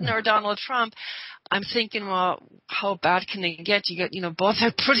Trump, I'm thinking, well, how bad can they get? You get, both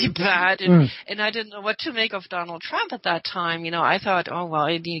are pretty bad, and I didn't know what to make of Donald Trump at that time. I thought, oh well,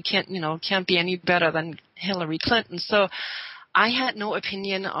 you can't be any better than Hillary Clinton. So I had no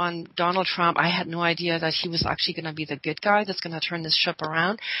opinion on Donald Trump. I had no idea that he was actually going to be the good guy that's going to turn this ship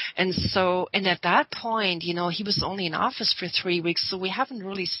around. And at that point, he was only in office for 3 weeks, so we haven't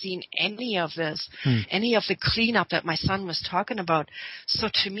really seen any of this, any of the cleanup that my son was talking about. So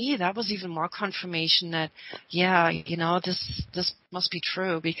to me, that was even more confirmation that, this must be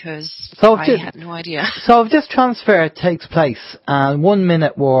true, because I had no idea. So if this transfer takes place, and 1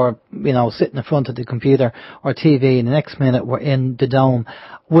 minute we're, sitting in front of the computer or TV, and the next minute we're in the dome,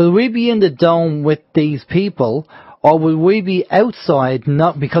 will we be in the dome with these people, or will we be outside,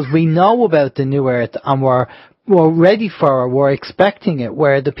 not because we know about the new Earth and we're ready for it, we're expecting it,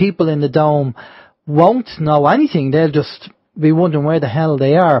 where the people in the dome won't know anything, they'll just be wondering where the hell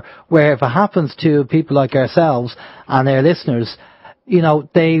they are, where if it happens to people like ourselves and our listeners,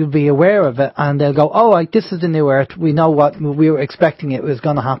 they'll be aware of it and they'll go, oh, this is the new Earth, we know what we were expecting it was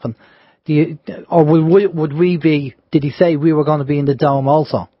going to happen. Would we be, did he say we were going to be in the dome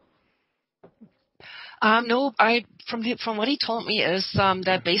also? No, from what he told me is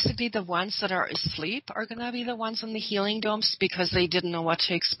that basically the ones that are asleep are going to be the ones in the healing domes because they didn't know what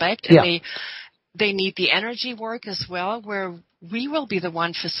to expect, and they need the energy work as well, where we will be the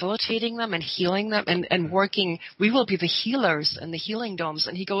one facilitating them and healing them and working. We will be the healers in the healing domes,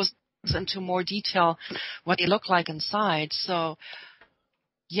 and he goes into more detail what they look like inside. So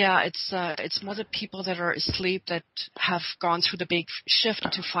yeah, it's more the people that are asleep that have gone through the big shift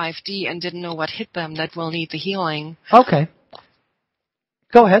to 5D and didn't know what hit them that will need the healing. Okay.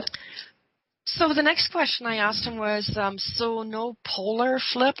 Go ahead. So the next question I asked him was, so no polar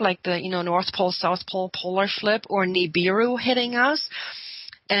flip, like the, North Pole, South Pole polar flip, or Nibiru hitting us?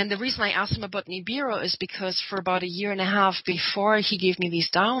 And the reason I asked him about Nibiru is because for about 1.5 years before he gave me these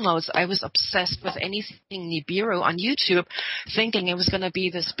downloads, I was obsessed with anything Nibiru on YouTube, thinking it was going to be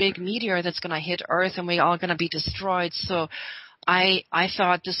this big meteor that's going to hit Earth and we're all going to be destroyed. So I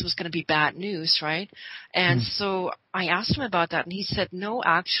thought this was going to be bad news, right? And so I asked him about that, and he said, no,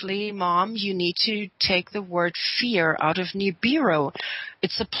 actually, Mom, you need to take the word fear out of Nibiru.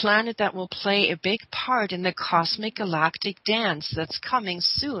 It's a planet that will play a big part in the cosmic galactic dance that's coming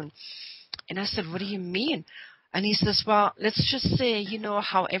soon. And I said, what do you mean? And he says, well, let's just say, you know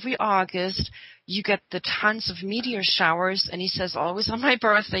how every August you get the tons of meteor showers. And he says, always on my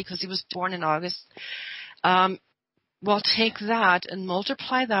birthday, because he was born in August. Well, take that and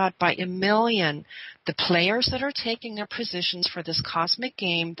multiply that by 1 million. The players that are taking their positions for this cosmic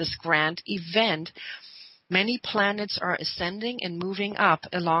game, this grand event, many planets are ascending and moving up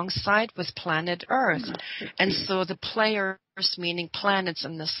alongside with planet Earth. And so the players, meaning planets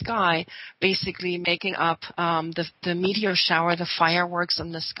in the sky, basically making up the meteor shower, the fireworks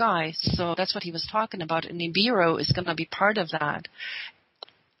in the sky. So that's what he was talking about. And Nibiru is going to be part of that.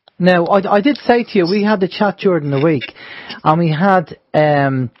 Now, I did say to you, we had the chat during the week, and we had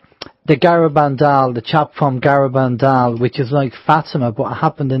the Garabandal, the chap from Garabandal, which is like Fatima, but it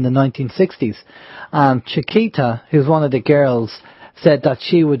happened in the 1960s. And Chiquita, who's one of the girls, said that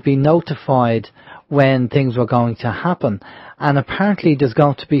she would be notified when things were going to happen. And apparently there's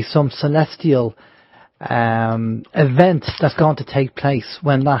going to be some celestial event that's going to take place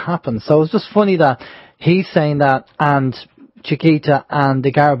when that happens. So it's just funny that he's saying that, and Chiquita and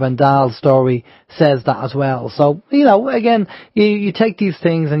the Garabandal story says that as well. So, you know, again, you take these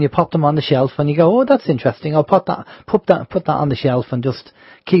things and you pop them on the shelf and you go, oh, that's interesting. I'll put that on the shelf and just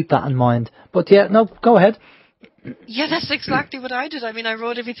keep that in mind. But yeah, no, go ahead. Yeah, that's exactly what I did. I mean, I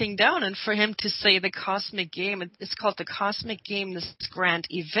wrote everything down, and for him to say the cosmic game, it's called the cosmic game, this grand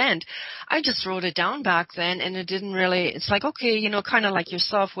event, I just wrote it down back then, and it didn't really, it's like, okay, you know, kind of like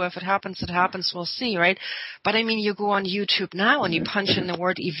yourself, well, if it happens, we'll see, right? But I mean, you go on YouTube now and you punch in the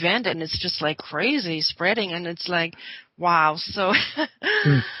word event, and it's just like crazy spreading, and it's like, wow. So,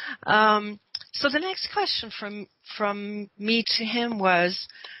 so the next question from me to him was,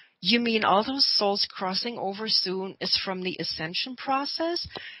 you mean all those souls crossing over soon is from the ascension process?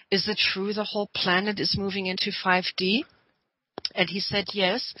 Is it true the whole planet is moving into 5D? And he said,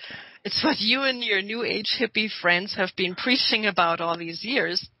 yes. It's what you and your New Age hippie friends have been preaching about all these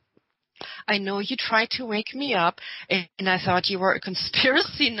years. I know you tried to wake me up, and I thought you were a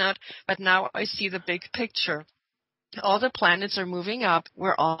conspiracy nut, but now I see the big picture. All the planets are moving up.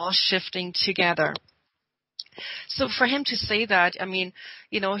 We're all shifting together. So for him to say that, I mean,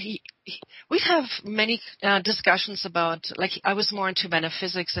 you know, we have many discussions about, like, I was more into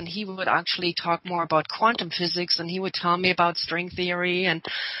metaphysics, and he would actually talk more about quantum physics, and he would tell me about string theory and,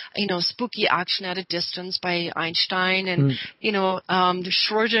 you know, spooky action at a distance by Einstein and, you know, the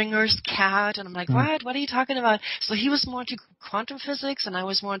Schrodinger's cat, and I'm like, what are you talking about? So he was more into quantum physics, and I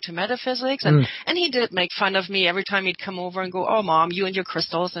was more into metaphysics, and he did make fun of me every time he'd come over and go, oh, Mom, you and your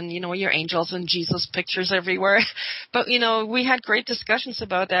crystals and, you know, your angels and Jesus pictures everywhere. But, you know, we had great discussions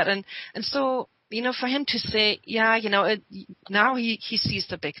about that, and so, you know, for him to say, yeah, you know, now he sees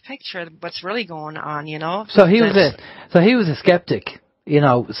the big picture, what's really going on, you know. So he was a skeptic, you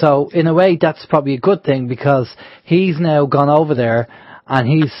know. So in a way, that's probably a good thing, because he's now gone over there and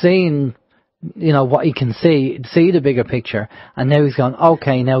he's seen, you know, what he can see the bigger picture, and now he's gone,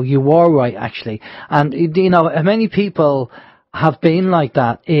 okay, now you were right, actually. And, you know, many people have been like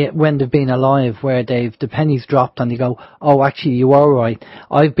that when they've been alive, where the pennies dropped and they go, oh, actually, you were right,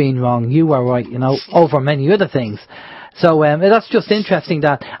 I've been wrong, you were right, you know, over many other things. So that's just interesting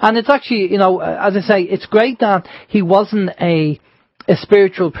that, and it's actually, you know, as I say, it's great that he wasn't a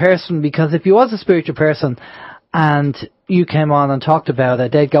spiritual person, because if he was a spiritual person and you came on and talked about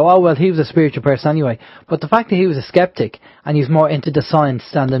it, they'd go, oh, well, he was a spiritual person anyway. But the fact that he was a skeptic and he's more into the science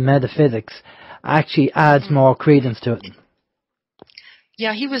than the metaphysics actually adds more credence to it.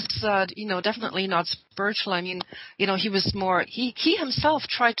 Yeah, he was, you know, definitely not spiritual. I mean, you know, he was more, he himself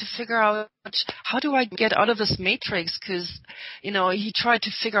tried to figure out, how do I get out of this matrix? Because, you know, he tried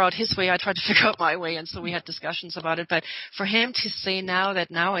to figure out his way, I tried to figure out my way, and so we had discussions about it. But for him to say now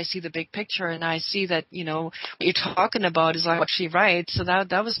I see the big picture, and I see that, you know, what you're talking about is actually right, so that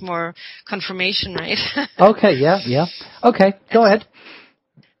was more confirmation, right? Okay, yeah. Okay, go ahead.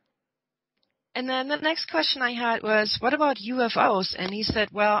 And then the next question I had was, what about UFOs? And he said,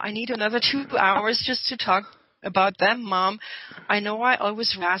 well, I need another 2 hours just to talk about them, Mom. I know I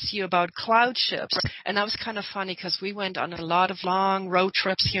always ask you about cloud ships. And that was kind of funny, because we went on a lot of long road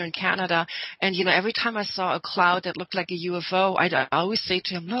trips here in Canada. And, you know, every time I saw a cloud that looked like a UFO, I'd always say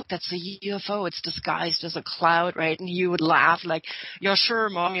to him, look, that's a UFO. It's disguised as a cloud, right? And he would laugh like, yeah, sure,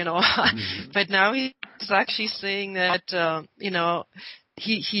 Mom, you know. But now he's actually saying that, you know,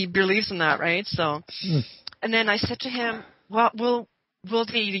 he believes in that, right? So, and then I said to him, well, will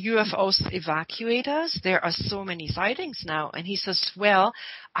the UFOs evacuate us? There are so many sightings now. And he says, well,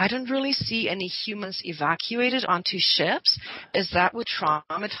 I don't really see any humans evacuated onto ships, as that would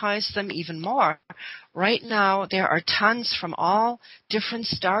traumatize them even more. Right now, there are tons from all different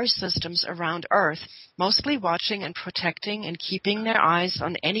star systems around Earth, mostly watching and protecting and keeping their eyes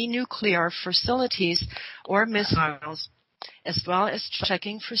on any nuclear facilities or missiles, as well as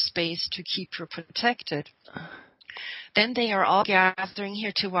checking for space to keep you protected. Then they are all gathering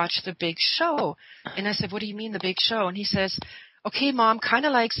here to watch the big show. And I said, what do you mean the big show? And he says, okay, Mom, kind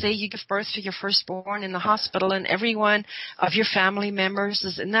of like, say, you give birth to your firstborn in the hospital and everyone of your family members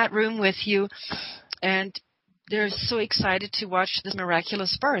is in that room with you. And they're so excited to watch this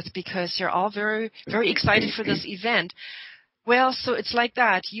miraculous birth because they're all very, very excited for this event. Well, so it's like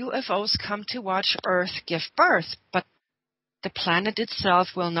that. UFOs come to watch Earth give birth, but the planet itself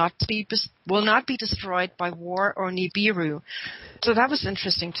will not be destroyed by war or Nibiru. So that was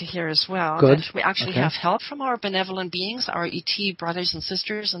interesting to hear as well. Good. That we actually have help from our benevolent beings, our ET brothers and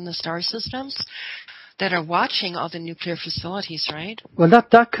sisters in the star systems that are watching all the nuclear facilities, right? Well,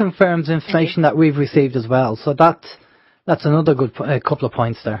 that confirms information that we've received as well. So that's another good couple of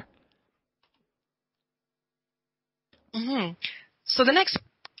points there. Mm-hmm. So the next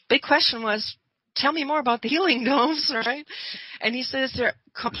big question was, tell me more about the healing domes, right? And he says they're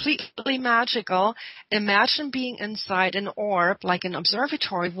completely magical. Imagine being inside an orb, like an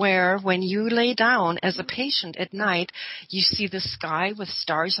observatory, where when you lay down as a patient at night, you see the sky with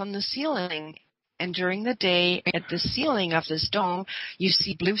stars on the ceiling. And during the day, at the ceiling of this dome, you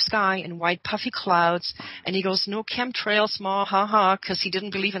see blue sky and white puffy clouds. And he goes, no chemtrails, ma, ha, because he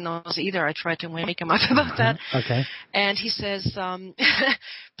didn't believe in those either. I tried to wake him up about that. Okay. And he says,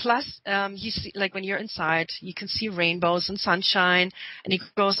 plus, you see, like when you're inside, you can see rainbows and sunshine. And he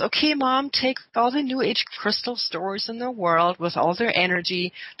goes, okay, Mom, take all the New Age crystal stores in the world with all their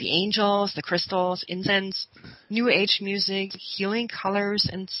energy, the angels, the crystals, incense, New Age music, healing colors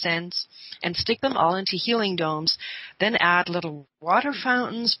and scents, and stick them all into healing domes. Then add little water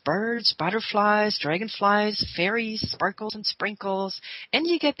fountains, birds, butterflies, dragonflies, fairies, sparkles and sprinkles, and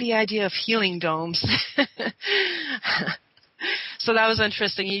you get the idea of healing domes. So that was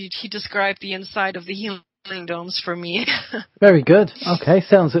interesting. He described the inside of the healing domes for me. Very good. Okay,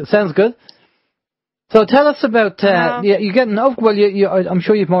 sounds good. So tell us about you're getting. Oh, well, I'm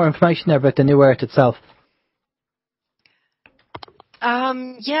sure you have more information there about the New Earth itself.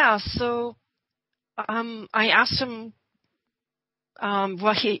 So I asked him.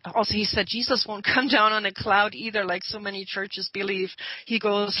 He said Jesus won't come down on a cloud either, like so many churches believe. He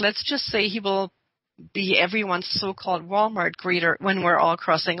goes, let's just say he will be everyone's so-called Walmart greeter when we're all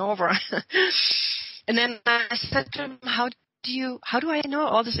crossing over. And then I said to him, how do I know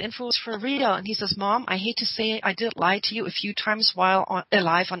all this info is for real? And he says, Mom, I hate to say I did lie to you a few times while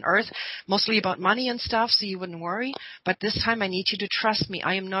alive on Earth, mostly about money and stuff, so you wouldn't worry. But this time I need you to trust me.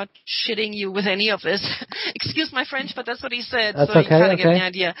 I am not shitting you with any of this. Excuse my French, but that's what he said. That's so okay, you kind of okay. get the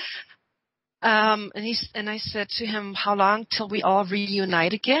idea. And I said to him, how long till we all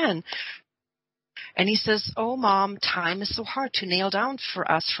reunite again? And he says, oh, Mom, time is so hard to nail down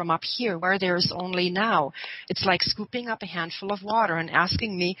for us from up here where there is only now. It's like scooping up a handful of water and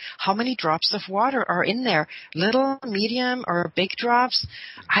asking me how many drops of water are in there, little, medium, or big drops.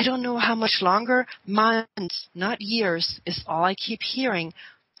 I don't know how much longer. Months, not years, is all I keep hearing.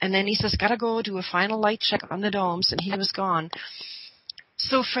 And then he says, gotta go do a final light check on the domes, and he was gone.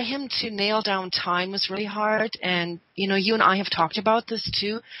 So for him to nail down time was really hard. And, you and I have talked about this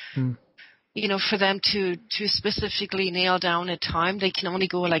too. For them to specifically nail down a time, they can only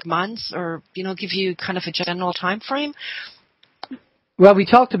go like months or, give you kind of a general time frame. Well, we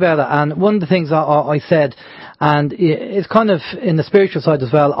talked about it, and one of the things I said, and it's kind of in the spiritual side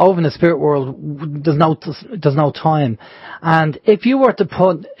as well, over in the spirit world, there's no time. And if you were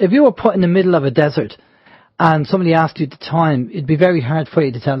put in the middle of a desert, and somebody asked you the time, it'd be very hard for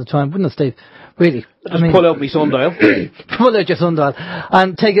you to tell the time, wouldn't it, Steve? Really. Pull out my sundial. Pull out your sundial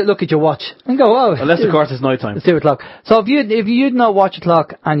and take a look at your watch and go, oh. Unless, of course, it's night time. It's 2 o'clock. So if you'd know watch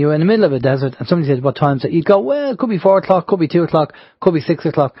o'clock and you're in the middle of a desert and somebody says what time is it, you'd go, well, it could be 4 o'clock, could be 2 o'clock, could be 6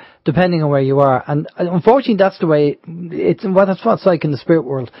 o'clock, depending on where you are. And unfortunately, that's the way that's what it's like in the spirit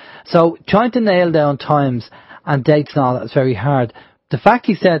world. So trying to nail down times and dates and all that is very hard. The fact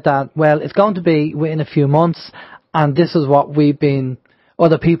he said that, well, it's going to be within a few months, and this is what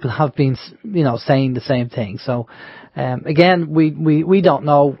other people have been, saying the same thing. So, again, we don't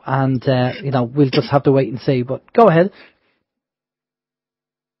know, and, we'll just have to wait and see. But go ahead.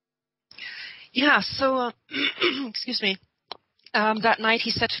 Yeah, so, excuse me. That night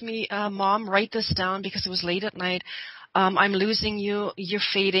he said to me, Mom, write this down because it was late at night. I'm losing you. You're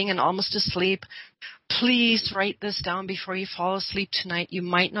fading and almost asleep. Please write this down before you fall asleep tonight. You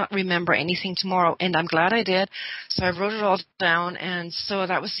might not remember anything tomorrow. And I'm glad I did. So I wrote it all down. And so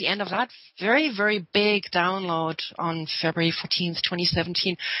that was the end of that very, very big download on February 14th,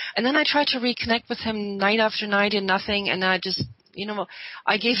 2017. And then I tried to reconnect with him night after night and nothing. And I just,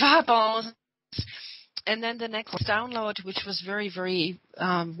 I gave up almost. And then the next download, which was very, very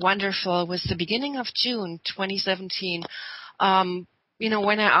wonderful, was the beginning of June 2017. When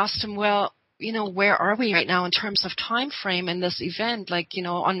I asked him, well, where are we right now in terms of time frame in this event,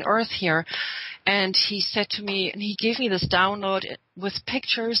 on Earth here? And he said to me, and he gave me this download with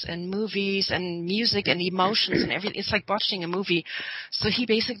pictures and movies and music and emotions and everything. It's like watching a movie. So he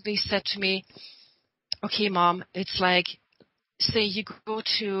basically said to me, okay, Mom, it's like, say you go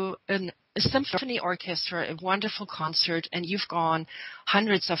to a symphony orchestra, a wonderful concert, and you've gone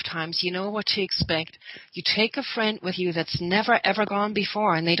hundreds of times. You know what to expect. You take a friend with you that's never, ever gone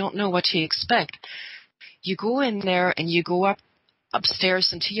before, and they don't know what to expect. You go in there, and you go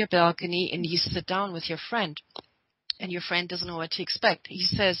upstairs into your balcony, and you sit down with your friend. And your friend doesn't know what to expect. He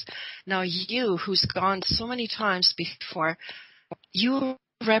says, now you, who's gone so many times before, you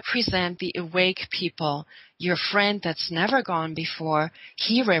represent the awake people. Your friend that's never gone before,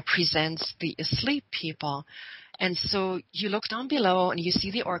 he represents the asleep people. And so you look down below and you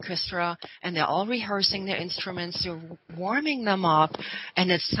see the orchestra, and they're all rehearsing their instruments. They're warming them up, and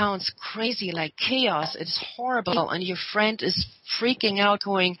it sounds crazy, like chaos. It's horrible. And your friend is freaking out,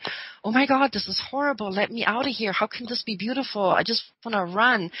 going, oh my God, this is horrible. Let me out of here. How can this be beautiful? I just want to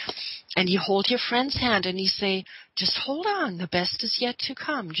run. And you hold your friend's hand and you say, just hold on. The best is yet to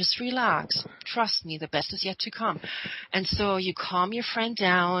come. Just relax. Trust me, the best is yet to come. And so you calm your friend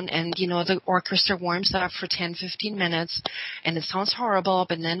down, and, the orchestra warms up for 10, 15 minutes, and it sounds horrible,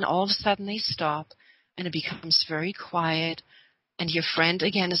 but then all of a sudden they stop, and it becomes very quiet, and your friend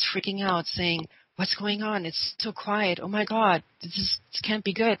again is freaking out, saying, what's going on? It's so quiet. Oh my God, this can't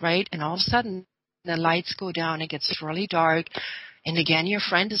be good, right? And all of a sudden the lights go down. It gets really dark. And again, your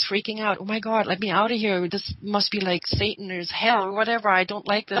friend is freaking out. Oh my God, let me out of here. This must be like Satan or hell or whatever. I don't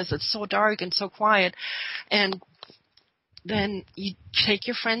like this. It's so dark and so quiet. And then you take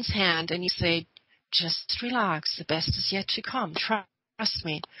your friend's hand and you say, just relax. The best is yet to come. Trust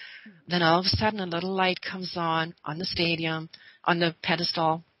me. Then all of a sudden a little light comes on the stadium, on the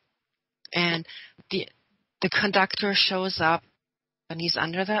pedestal. And the conductor shows up, and he's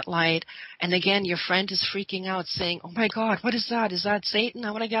under that light. And again, your friend is freaking out, saying, oh my God, what is that? Is that Satan?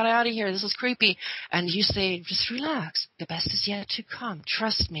 I want to get out of here. This is creepy. And you say, just relax. The best is yet to come.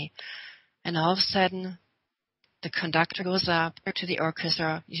 Trust me. And all of a sudden, the conductor goes up to the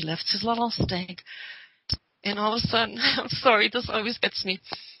orchestra. He lifts his little stick. And all of a sudden, I'm sorry, this always gets me.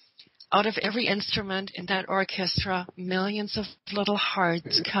 Out of every instrument in that orchestra, millions of little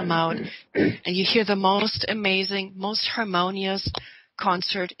hearts come out. And you hear the most amazing, most harmonious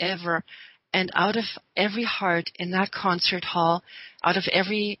concert ever. And out of every heart in that concert hall, out of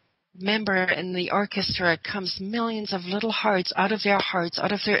every member in the orchestra, comes millions of little hearts, out of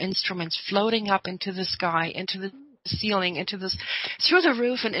their instruments, floating up into the sky, into the ceiling, through the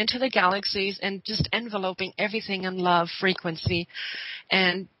roof and into the galaxies, and just enveloping everything in love frequency.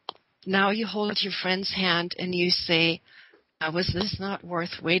 And now you hold your friend's hand and you say, was this not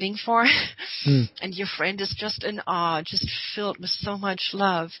worth waiting for? And your friend is just in awe, just filled with so much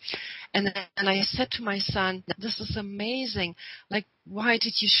love. And I said to my son, this is amazing. Like, why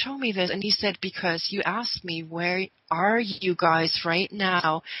did you show me this? And he said, because you asked me, where are you guys right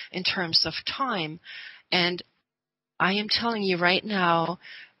now in terms of time? And I am telling you right now,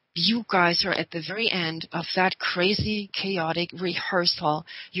 you guys are at the very end of that crazy, chaotic rehearsal.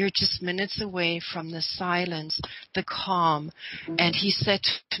 You're just minutes away from the silence, the calm. And he said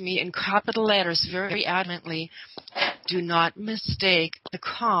to me in capital letters very adamantly, do not mistake the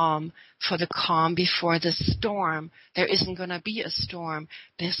calm for the calm before the storm. There isn't going to be a storm.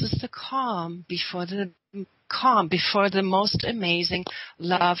 This is the calm before the most amazing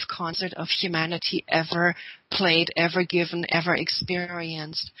love concert of humanity ever played, ever given, ever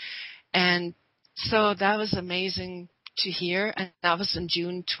experienced. And so that was amazing to hear, and that was in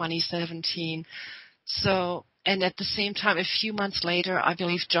June 2017. So, and at the same time, a few months later, I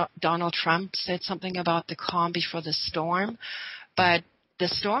believe Donald Trump said something about the calm before the storm, but the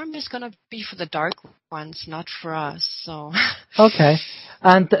storm is going to be for the dark ones, not for us. So okay.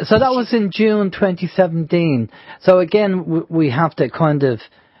 And so that was in June 2017. So again, we have to kind of,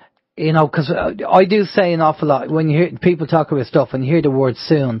 because I do say an awful lot when you hear people talk about stuff and you hear the word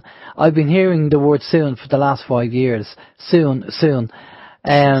soon. I've been hearing the word soon for the last 5 years. Soon.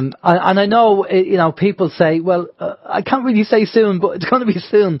 And I know, people say, well, I can't really say soon, but it's going to be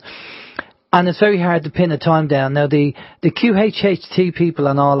soon. And it's very hard to pin a time down. Now, the QHHT people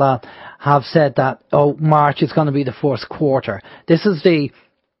and all that have said that, March is going to be the first quarter. This is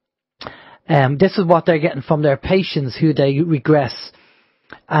what they're getting from their patients who they regress.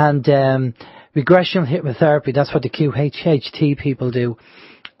 And regressional hypnotherapy, that's what the QHHT people do.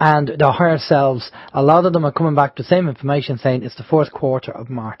 And their higher selves, a lot of them are coming back to the same information saying it's the first quarter of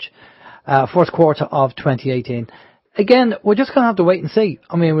March, first quarter of 2018. Again, we're just going to have to wait and see.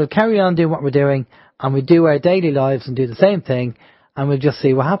 I mean, we'll carry on doing what we're doing, and we do our daily lives and do the same thing, and we'll just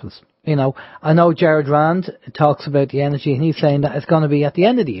see what happens. I know Jared Rand talks about the energy, and he's saying that it's going to be at the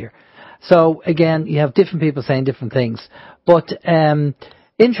end of the year. So, again, you have different people saying different things. But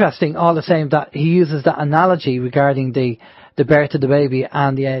interesting, all the same, that he uses that analogy regarding the birth of the baby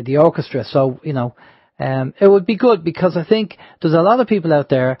and the orchestra. So, it would be good, because I think there's a lot of people out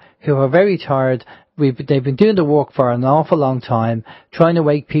there who are very tired. They've been doing the work for an awful long time, trying to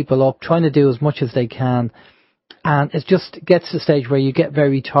wake people up, trying to do as much as they can. And it just gets to the stage where you get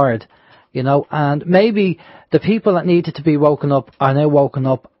very tired, and maybe the people that needed to be woken up are now woken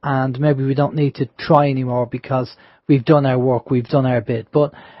up, and maybe we don't need to try anymore because we've done our work, we've done our bit.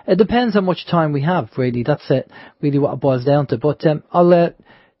 But it depends how much time we have, really. That's it, really what it boils down to. But I'll let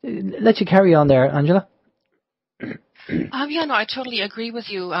you carry on there, Angela. I totally agree with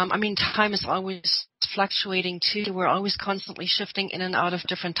you. Time is always fluctuating too. We're always constantly shifting in and out of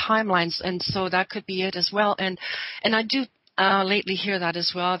different timelines, and so that could be it as well. And I do lately hear that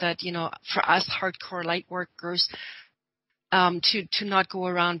as well, that, for us hardcore light workers, to not go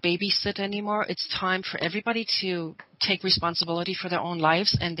around babysit anymore. It's time for everybody to take responsibility for their own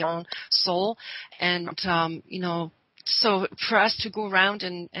lives and their own soul. And, so for us to go around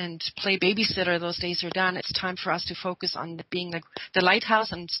and play babysitter, those days are done. It's time for us to focus on being the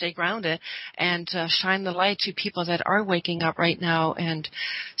lighthouse and stay grounded and shine the light to people that are waking up right now. And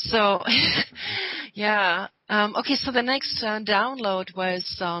so, yeah. Okay, so the next download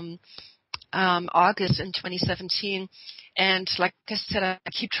was August in 2017. And like I said, I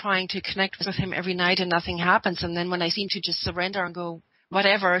keep trying to connect with him every night and nothing happens. And then when I seem to just surrender and go,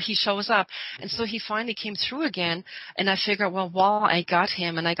 whatever, he shows up. And so he finally came through again, and I figured, well, while I got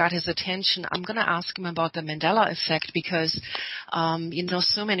him and I got his attention, I'm going to ask him about the Mandela effect, because,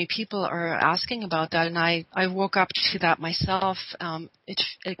 so many people are asking about that, and I woke up to that myself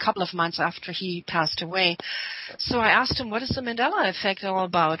a couple of months after he passed away. So I asked him, what is the Mandela effect all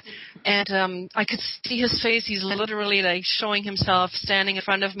about? And I could see his face. He's literally like showing himself standing in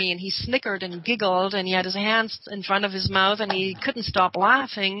front of me, and he snickered and giggled, and he had his hands in front of his mouth, and he couldn't stop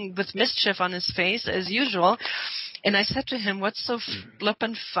laughing with mischief on his face as usual. And I said to him, what's so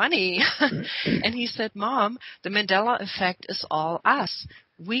flippin' funny? And he said, Mom, the Mandela effect is all us.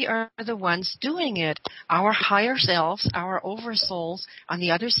 We are the ones doing it. Our higher selves, our oversouls on the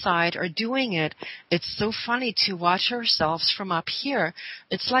other side are doing it. It's so funny to watch ourselves from up here.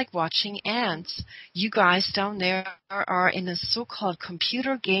 It's like watching ants. You guys down there are in a so-called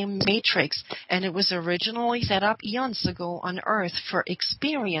computer game matrix, and it was originally set up eons ago on Earth for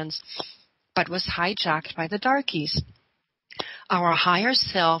experience, but was hijacked by the darkies. Our higher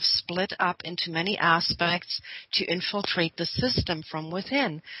self split up into many aspects to infiltrate the system from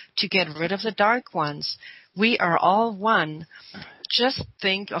within, to get rid of the dark ones. We are all one. Just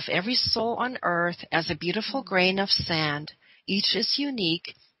think of every soul on earth as a beautiful grain of sand. Each is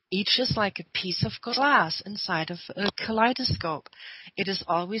unique. Each is like a piece of glass inside of a kaleidoscope. It is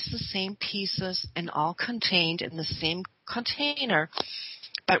always the same pieces and all contained in the same container.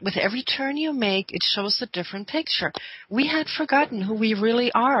 But with every turn you make, it shows a different picture. We had forgotten who we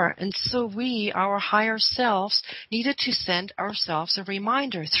really are, and so we, our higher selves, needed to send ourselves a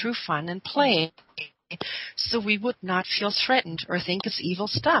reminder through fun and play, so we would not feel threatened or think it's evil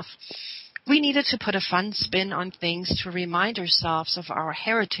stuff. We needed to put a fun spin on things to remind ourselves of our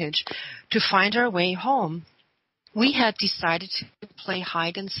heritage, to find our way home. We had decided to play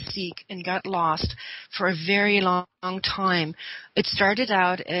hide and seek and got lost for a very long time. It started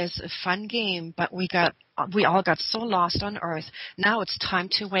out as a fun game, but we all got so lost on Earth. Now it's time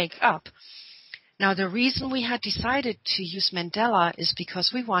to wake up. Now, the reason we had decided to use Mandela is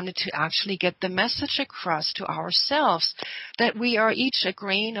because we wanted to actually get the message across to ourselves that we are each a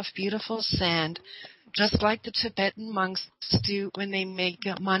grain of beautiful sand, just like the Tibetan monks do when they make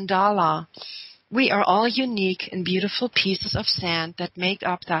a mandala. We are all unique and beautiful pieces of sand that make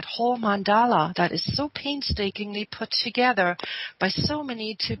up that whole mandala that is so painstakingly put together by so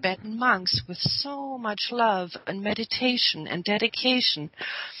many Tibetan monks with so much love and meditation and dedication.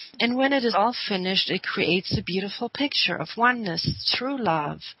 And when it is all finished, it creates a beautiful picture of oneness, true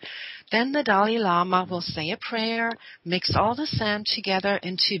love. Then the Dalai Lama will say a prayer, mix all the sand together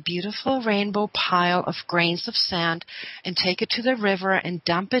into a beautiful rainbow pile of grains of sand, and take it to the river and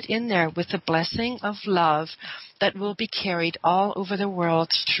dump it in there with the blessing of love that will be carried all over the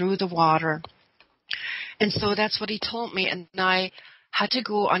world through the water. And so that's what he told me, and I had to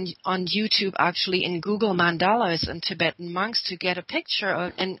go on YouTube actually and Google mandalas and Tibetan monks to get a picture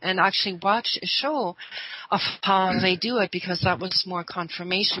of, and actually watch a show of how they do it, because that was more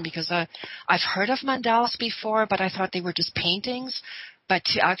confirmation, because I've heard of mandalas before, but I thought they were just paintings. But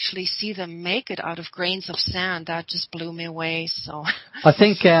to actually see them make it out of grains of sand, that just blew me away. So I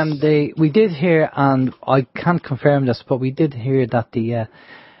think we did hear, and I can't confirm this, but we did hear that the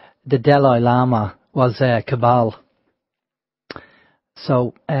Dalai Lama was Cabal.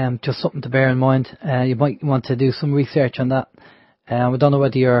 So just something to bear in mind. You might want to do some research on that. We don't know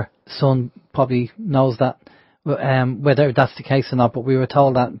whether your son probably knows that, whether that's the case or not, but we were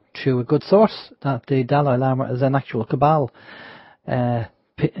told that through a good source that the Dalai Lama is an actual Cabal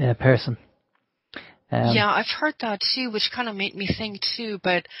person. Yeah, I've heard that too, which kind of made me think too,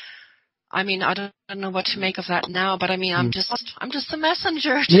 but I mean, I don't know what to make of that now, but I mean, I'm just the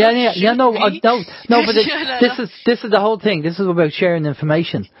messenger. No, but this is the whole thing. This is about sharing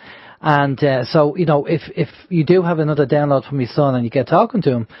information. And so, if you do have another download from your son and you get talking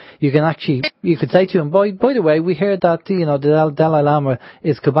to him, you could say to him, by the way, we heard that, the Dalai Lama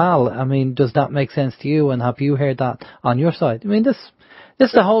is Cabal. I mean, does that make sense to you? And have you heard that on your side? I mean, this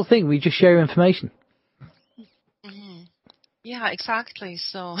is the whole thing. We just share information. Mm-hmm. Yeah, exactly.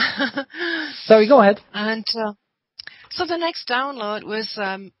 So. Sorry, go ahead. And so the next download was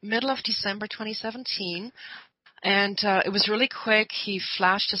middle of December 2017. And it was really quick. He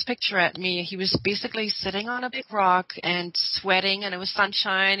flashed his picture at me. He was basically sitting on a big rock and sweating, and it was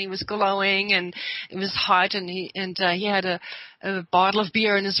sunshine. He was glowing, and it was hot. And he had a bottle of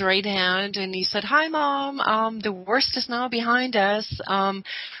beer in his right hand. And he said, "Hi, Mom. The worst is now behind us.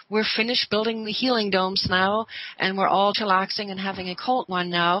 We're finished building the healing domes now, and we're all chillaxing and having a cold one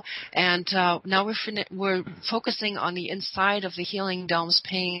now. And now we're focusing on the inside of the healing domes,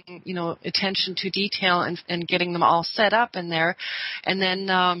 paying attention to detail and getting them all set up in there." And then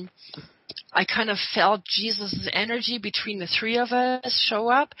I kind of felt Jesus' energy between the three of us show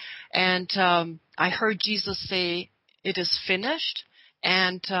up, and I heard Jesus say, "It is finished,"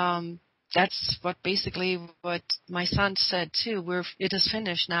 and that's what my son said too. It is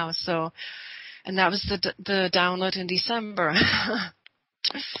finished now. So, and that was the download in December.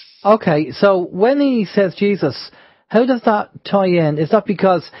 Okay, so when he says Jesus, how does that tie in? Is that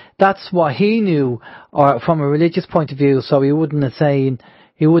because that's what he knew, or from a religious point of view? So he wouldn't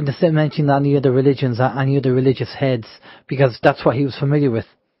have mentioned any other religions, any other religious heads, because that's what he was familiar with.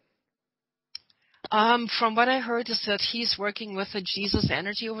 From what I heard is that he's working with the Jesus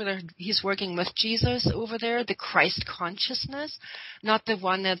energy over there. He's working with Jesus over there, the Christ consciousness, not the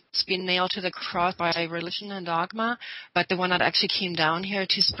one that's been nailed to the cross by religion and dogma, but the one that actually came down here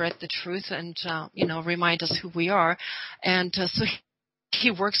to spread the truth and, remind us who we are. And so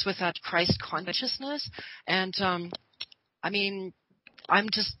he works with that Christ consciousness. And, I'm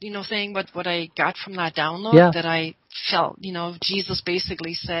just, saying what I got from that download, that I felt, Jesus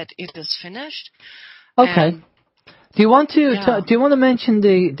basically said, "It is finished." Okay. And, do you want to mention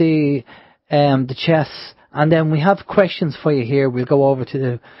the chess, and then we have questions for you here. We'll go over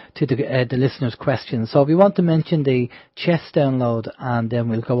to the listeners' questions. So if you want to mention the chess download, and then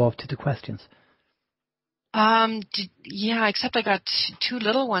we'll go over to the questions. Except I got two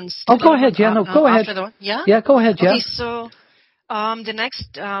little ones. Oh, go ahead. Go ahead. Yeah? Yeah, go ahead. Yeah. Okay, so the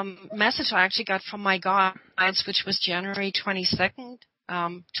next message I actually got from my guides, which was January 22nd,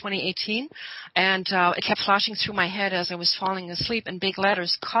 2018, and it kept flashing through my head as I was falling asleep in big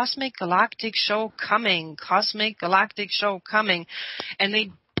letters: "Cosmic Galactic Show coming, Cosmic Galactic Show coming," and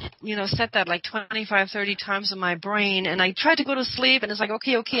they said that like 25, 30 times in my brain, and I tried to go to sleep, and it's like,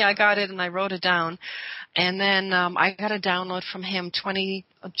 okay, I got it, and I wrote it down. And then I got a download from him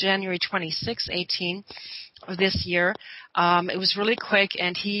January 26, 18 of this year. It was really quick,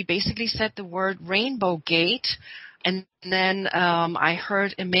 and he basically said the word Rainbow Gate, and then I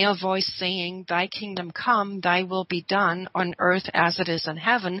heard a male voice saying, "Thy kingdom come, thy will be done on earth as it is in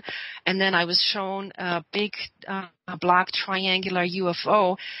heaven." And then I was shown a big black triangular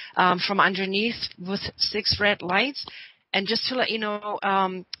UFO from underneath with 6 red lights. And just to let you know,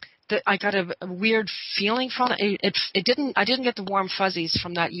 I got a weird feeling from it. I didn't get the warm fuzzies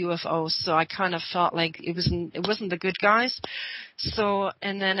from that UFO, so I kind of felt like it wasn't the good guys. So,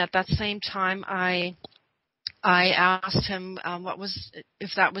 and then at that same time, I asked him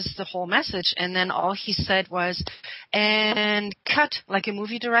if that was the whole message, and then all he said was, "And cut," like a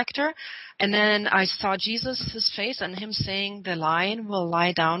movie director. And then I saw his face, and him saying, "The lion will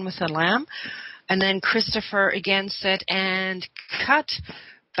lie down with the lamb." And then Christopher again said, "And cut."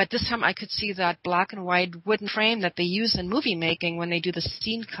 But this time I could see that black and white wooden frame that they use in movie making when they do the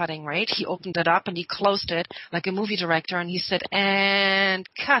scene cutting, right? He opened it up and he closed it like a movie director, and he said, "And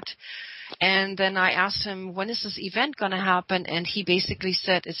cut." And then I asked him, "When is this event going to happen?" And he basically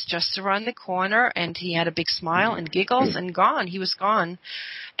said, "It's just around the corner." And he had a big smile and giggles and gone. He was gone.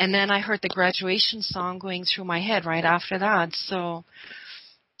 And then I heard the graduation song going through my head right after that. So,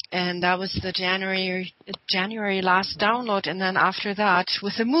 and that was the January last download. And then after that,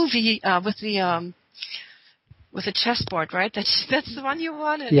 with the movie, with the chessboard, right? That's the one you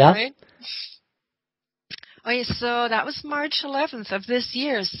wanted, yeah. Right? Okay, so that was March 11th of this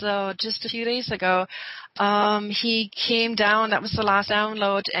year, so just a few days ago. He came down, that was the last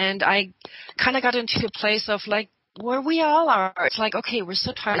download, and I kind of got into a place of like, where we all are. It's like, okay, we're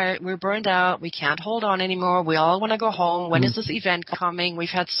so tired, we're burned out, we can't hold on anymore, we all want to go home. When is this event coming? We've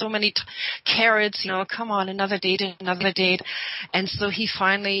had so many carrots, come on, another date. And so he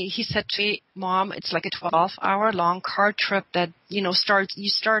said to me, "Mom, it's like a 12-hour long car trip that, you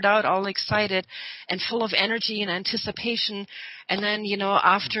start out all excited and full of energy and anticipation. And then,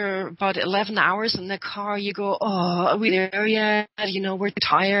 after about 11 hours in the car, you go, oh, are we there yet? We're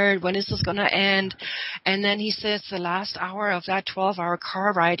tired. When is this going to end?" And then he says the last hour of that 12-hour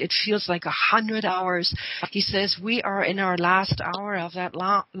car ride, it feels like 100 hours. He says, we are in our last hour of that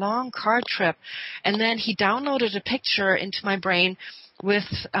long car trip. And then he downloaded a picture into my brain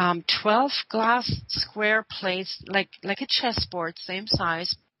with 12 glass square plates, like a chessboard, same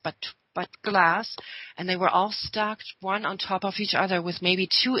size, but glass, and they were all stacked one on top of each other with maybe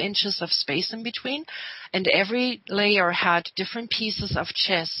 2 inches of space in between, and every layer had different pieces of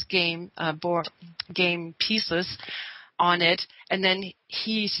chess board game pieces on it. And then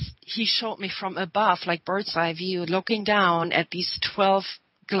he showed me from above, like bird's eye view, looking down at these 12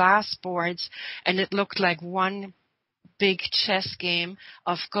 glass boards, and it looked like one big chess game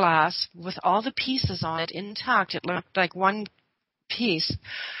of glass with all the pieces on it intact. It looked like one piece.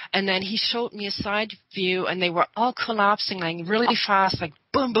 And then he showed me a side view, and they were all collapsing like really fast, like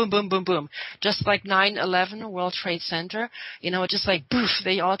boom, boom, boom, boom, boom, just like 9/11 World Trade Center, just like poof,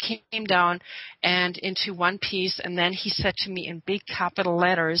 they all came down and into one piece. And then he said to me in big capital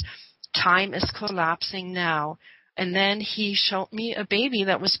letters, "Time is collapsing now." And then he showed me a baby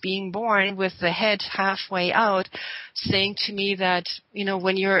that was being born with the head halfway out, saying to me that,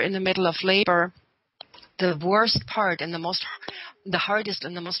 when you're in the middle of labor, the worst part and the hardest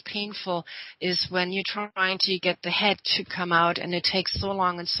and the most painful is when you're trying to get the head to come out, and it takes so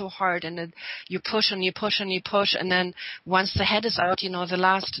long and so hard, and you push and you push and you push, and then once the head is out, the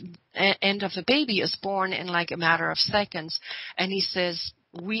last end of the baby is born in like a matter of seconds. And he says,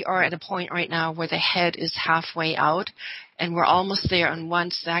 we are at a point right now where the head is halfway out, and we're almost there, and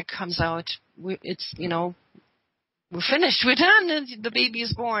once that comes out, we're finished, we're done, and the baby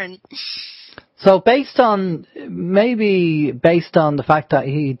is born. So based on the fact that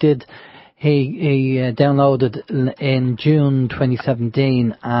he downloaded in June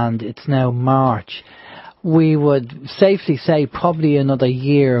 2017 and it's now March, we would safely say probably another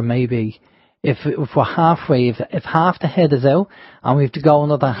year maybe. If we're halfway, if half the head is out and we have to go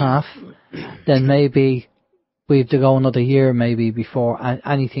another half, then maybe we have to go another year maybe before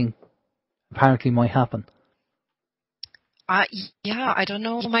anything apparently might happen. Yeah, I don't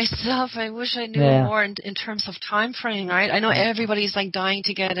know myself. I wish I knew more in terms of time frame, right? I know everybody's like dying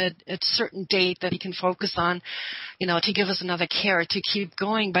to get a certain date that he can focus on, to give us another carrot to keep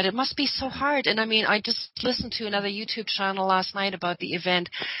going, but it must be so hard. And I mean, I just listened to another YouTube channel last night about the event,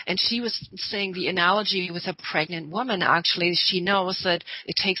 and she was saying the analogy with a pregnant woman. Actually, she knows that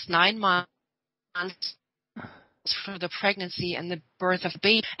it takes 9 months for the pregnancy and the birth of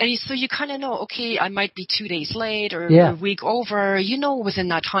baby, and so you kind of know, okay, I might be 2 days late or a week over, within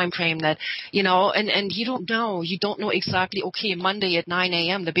that time frame that, and you don't know exactly, okay, Monday at 9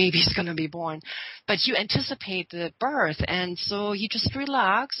 a.m. the baby's going to be born, but you anticipate the birth, and so you just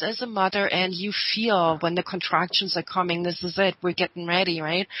relax as a mother, and you feel when the contractions are coming, this is it, we're getting ready,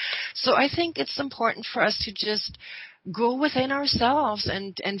 right? So I think it's important for us to just go within ourselves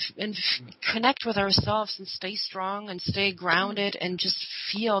and connect with ourselves and stay strong and stay grounded and just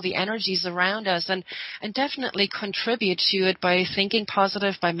feel the energies around us and definitely contribute to it by thinking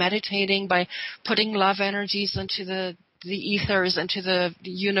positive, by meditating, by putting love energies into the ethers, into the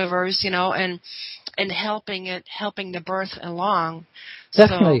universe, and helping the birth along.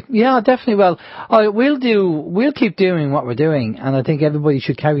 Definitely. Yeah, definitely. Well, we'll keep doing what we're doing, and I think everybody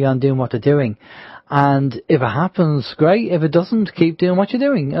should carry on doing what they're doing. And if it happens, great. If it doesn't, keep doing what you're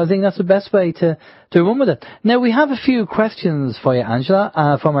doing. I think that's the best way to run with it. Now, we have a few questions for you,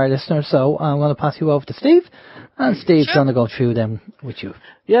 Angela, from our listeners, so I'm going to pass you over to Steve, and Steve's going to go through them with you.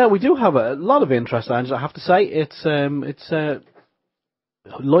 Yeah, we do have a lot of interest, Angela. I have to say, it's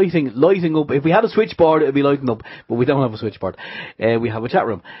lighting up. If we had a switchboard, it'd be lighting up, but we don't have a switchboard. We have a chat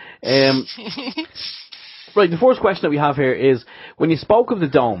room. Right, the first question that we have here is, when you spoke of the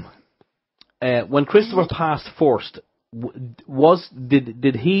dome, when Christopher passed first,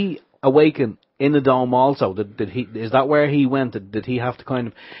 did he awaken in the dome also? Is that where he went? Did he have to kind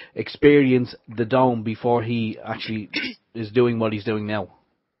of experience the dome before he actually is doing what he's doing now?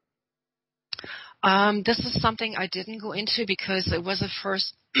 This is something I didn't go into because it was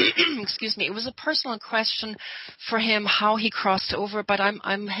it was a personal question for him how he crossed over, but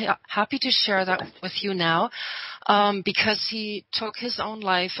I'm happy to share that with you now. Because he took his own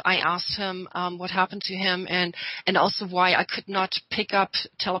life, I asked him what happened to him and also why I could not pick up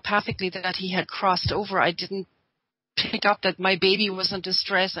telepathically that he had crossed over. I didn't pick up that my baby was in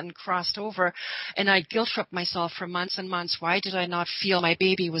distress and crossed over, and I guilt-tripped myself for months and months. Why did I not feel my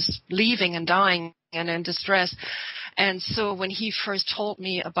baby was leaving and dying and in distress? And so when he first told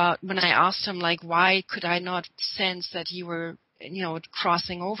me when I asked him, like, why could I not sense that you were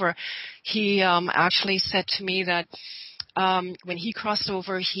crossing over, he actually said to me that when he crossed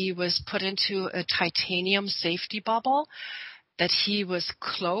over, he was put into a titanium safety bubble, that he was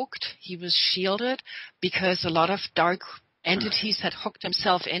cloaked, he was shielded, because a lot of dark entities had hooked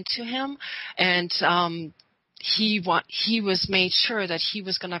themselves into him, and he was made sure that he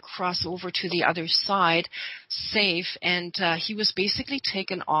was going to cross over to the other side safe, and he was basically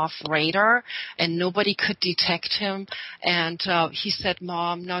taken off radar, and nobody could detect him. And he said,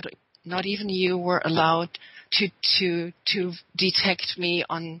 "Mom, not even you were allowed to detect me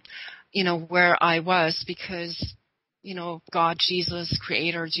on, where I was, because." God, Jesus,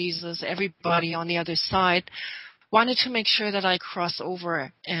 Creator, Jesus, everybody on the other side wanted to make sure that I cross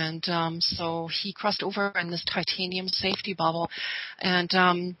over. And so he crossed over in this titanium safety bubble.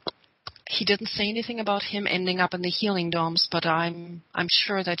 And he didn't say anything about him ending up in the healing domes, but I'm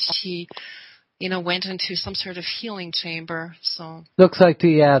sure that he went into some sort of healing chamber. So looks like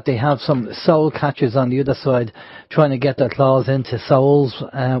they have some soul catchers on the other side trying to get their claws into souls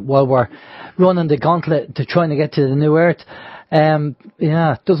while we're running the gauntlet to trying to get to the new earth.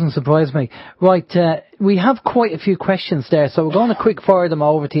 Doesn't surprise me. Right, we have quite a few questions there, so we're going to quick fire them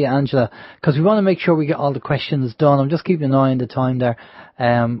over to you, Angela, because we want to make sure we get all the questions done. I'm just keeping an eye on the time there.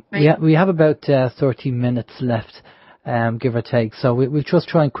 Right. We have about 30 minutes left, give or take, so we'll just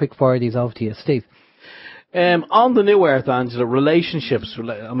try and quick fire these over to you. Steve? On the new earth, Angela, relationships.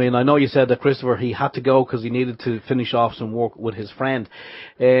 I mean, I know you said that Christopher, he had to go because he needed to finish off some work with his friend.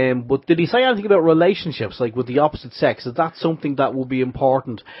 But did he say anything about relationships, like with the opposite sex? Is that something that will be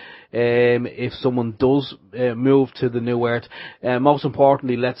important if someone does move to the new earth? Most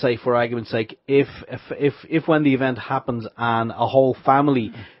importantly, let's say, for argument's sake, if when the event happens and a whole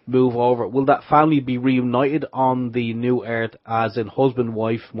family move over, will that family be reunited on the new earth, as in husband,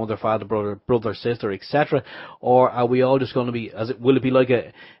 wife, mother, father, brother, sister, etc., or are we all just going to be, will it be like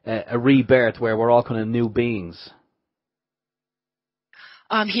a rebirth where we're all kind of new beings?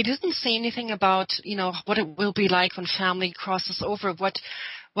 He didn't say anything about what it will be like when family crosses over.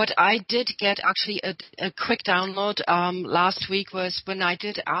 What I did get actually a quick download last week was when I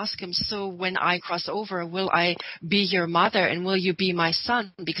did ask him, so when I cross over, will I be your mother and will you be my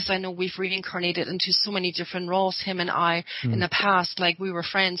son? Because I know we've reincarnated into so many different roles, him and I, in the past, like we were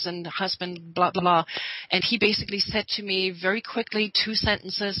friends and husband, blah, blah, blah. And he basically said to me very quickly, 2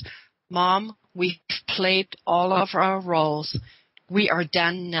 sentences, "Mom, we've played all of our roles. We are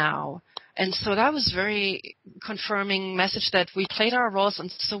done now." And so that was very confirming message that we played our roles.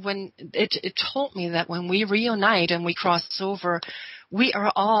 And so when it told me that when we reunite and we cross over, we are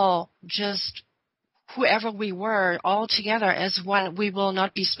all just whoever we were, all together as one. We will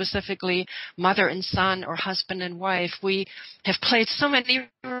not be specifically mother and son or husband and wife. We have played so many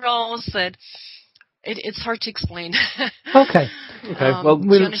roles that It's hard to explain. Okay. Okay. Well, do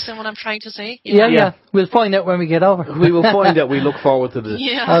you understand what I'm trying to say? Yeah. We'll find out when we get over. We will find out. We look forward to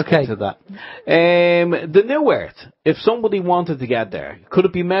to that. The New Earth. If somebody wanted to get there, could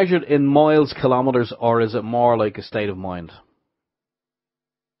it be measured in miles, kilometers, or is it more like a state of mind?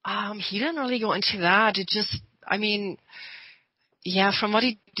 He didn't really go into that. It just, from what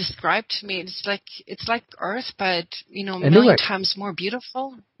he described to me, it's like Earth, but a million times more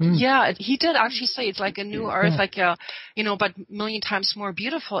beautiful. Yeah, he did actually say it's like a new Earth, like a, but million times more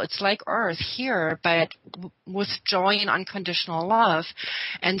beautiful. It's like Earth here, but with joy and unconditional love.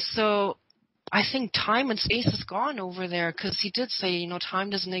 And so I think time and space is gone over there, because he did say, time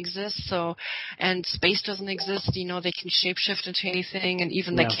doesn't exist, and space doesn't exist. They can shapeshift into anything, and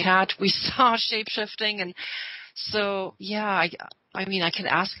even the cat we saw shapeshifting, and so I could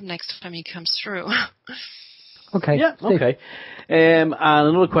ask him next time he comes through. Okay. Yeah. Okay. And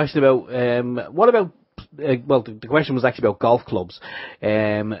another question about what about? The question was actually about golf clubs.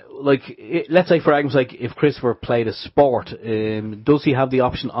 Let's say, for argument's sake, if Christopher played a sport, does he have the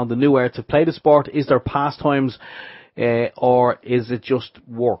option on the New Earth to play the sport? Is there pastimes, or is it just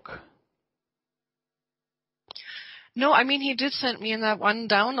work? No, he did send me in that one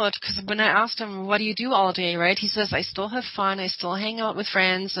download, because when I asked him, what do you do all day, right? He says, I still have fun, I still hang out with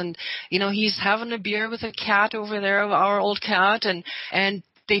friends, and, he's having a beer with a cat over there, our old cat, and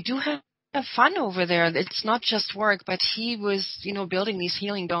they do have fun over there. It's not just work, but he was, building these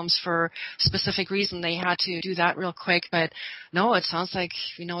healing domes for a specific reason. They had to do that real quick, but no, it sounds like,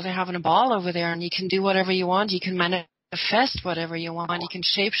 they're having a ball over there, and you can do whatever you want. You can manifest whatever you want. You can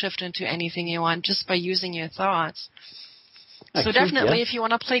shapeshift into anything you want just by using your thoughts. So definitely, if you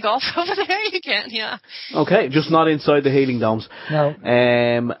want to play golf over there, you can, Okay, just not inside the healing domes. No.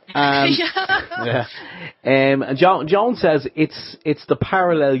 And Joan says it's the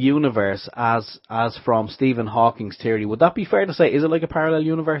parallel universe as from Stephen Hawking's theory. Would that be fair to say? Is it like a parallel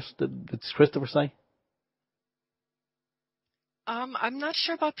universe? Did Christopher say? I'm not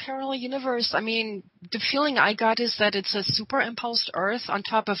sure about parallel universe. The feeling I got is that it's a superimposed Earth on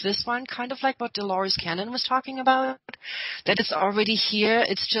top of this one, kind of like what Dolores Cannon was talking about, that it's already here.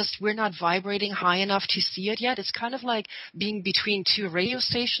 It's just we're not vibrating high enough to see it yet. It's kind of like being between two radio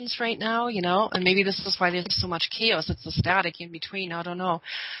stations right now, and maybe this is why there's so much chaos. It's the static in between. I don't know.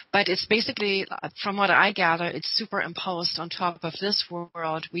 But it's basically, from what I gather, it's superimposed on top of this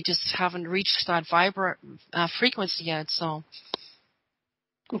world. We just haven't reached that frequency yet, so...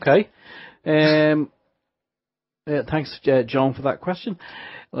 Okay. Thanks, John, for that question.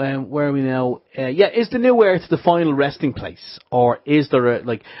 Where are we now? Is the New Earth the final resting place, or is there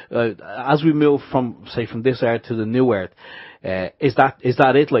as we move from this Earth to the New Earth? Is that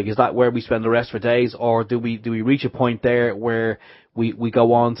it? Is that where we spend the rest of our days, or do we reach a point there where we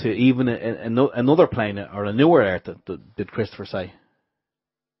go on to even another planet or a newer Earth? Did Christopher say?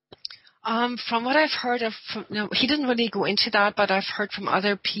 From what I've heard he didn't really go into that, but I've heard from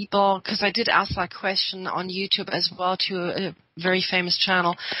other people, because I did ask that question on YouTube as well to a very famous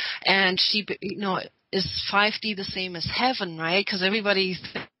channel, and she, is 5D the same as heaven, right? Because everybody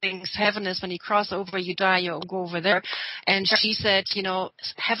thinks heaven is when you cross over, you die, you go over there, and she said,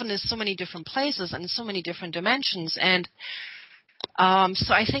 heaven is so many different places and so many different dimensions, and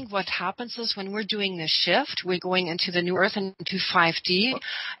so I think what happens is when we're doing this shift, we're going into the New Earth and into 5D,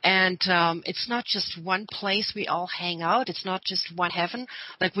 and it's not just one place we all hang out. It's not just one heaven.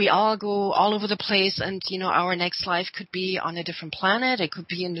 We all go all over the place, and, our next life could be on a different planet. It could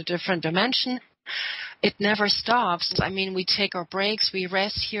be in a different dimension. It never stops. We take our breaks, we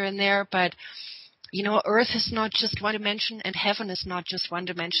rest here and there, but... Earth is not just one dimension, and heaven is not just one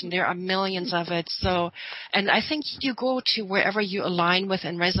dimension. There are millions of it. So, and I think you go to wherever you align with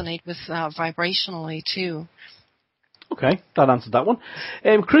and resonate with vibrationally too. Okay, that answered that one.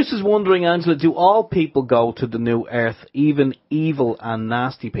 Chris is wondering, Angela, do all people go to the New Earth, even evil and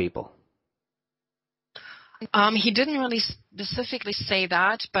nasty people? He didn't really specifically say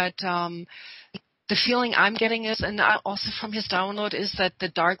that, but the feeling I'm getting is, and also from his download, is that the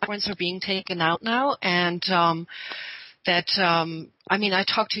dark ones are being taken out now, and I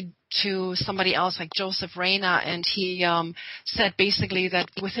talked to somebody else like Joseph Reyna, and he said basically that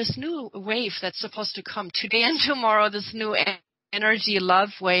with this new wave that's supposed to come today and tomorrow, this new energy love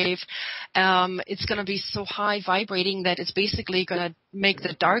wave, it's going to be so high vibrating that it's basically going to make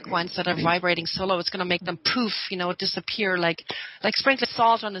the dark ones that are vibrating so low, it's going to make them poof, disappear like sprinkling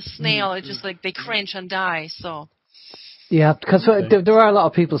salt on a snail. It's just they cringe and die. So yeah, because there are a lot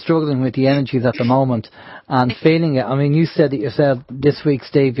of people struggling with the energies at the moment and feeling it. You said it yourself this week,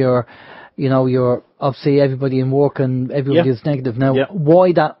 Steve. You're obviously everybody in work and everybody is negative. Now,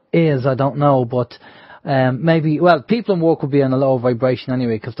 why that is, I don't know, but maybe, well, people in work will be on a lower vibration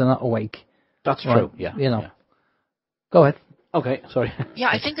anyway because they're not awake. That's true, yeah. You know. Yeah. Go ahead. Okay, sorry. Yeah,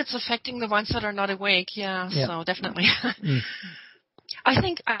 I think it's affecting the ones that are not awake, so definitely. I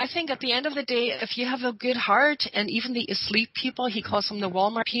think at the end of the day, if you have a good heart, and even the asleep people, he calls them the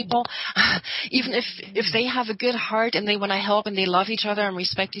Walmart people, even if they have a good heart and they want to help and they love each other and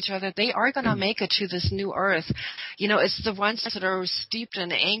respect each other, they are going to make it to this new earth. You know, it's the ones that are steeped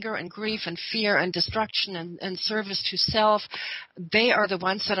in anger and grief and fear and destruction and service to self. They are the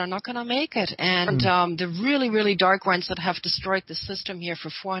ones that are not going to make it. And the really, really dark ones that have destroyed the system here for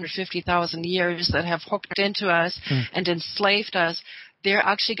 450,000 years, that have hooked into us and enslaved us, they're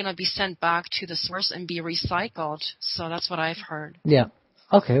actually going to be sent back to the source and be recycled. So that's what I've heard. Yeah.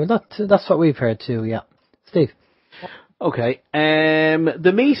 Okay. Well, that's what we've heard too. Yeah. Steve. Okay.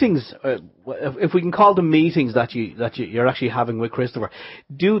 The meetings, if we can call them meetings that you're actually having with Christopher,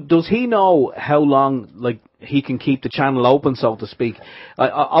 does he know how long, like, he can keep the channel open, so to speak?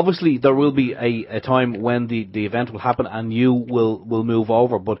 Obviously, there will be a time when the event will happen and you will move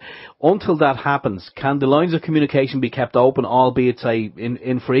over, but until that happens, can the lines of communication be kept open, albeit, say,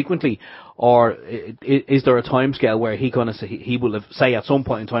 infrequently, or is there a time scale where he will have, say, at some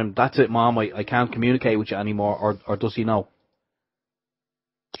point in time, that's it, Mom, I can't communicate with you anymore, or does he know?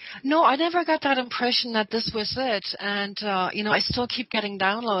 No, I never got that impression that this was it. And, I still keep getting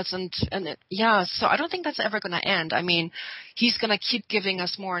downloads so I don't think that's ever going to end. I mean, he's going to keep giving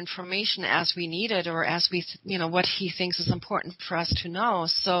us more information as we need it, or as we, what he thinks is important for us to know.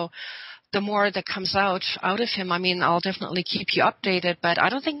 So the more that comes out of him, I mean, I'll definitely keep you updated, but I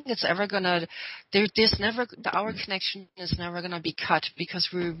don't think it's ever going to, our connection is never going to be cut, because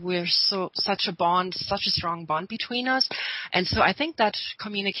we're such a strong bond between us. And so I think that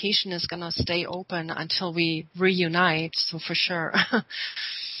communication is going to stay open until we reunite. So for sure.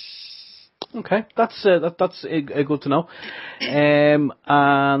 Okay, that's good to know. And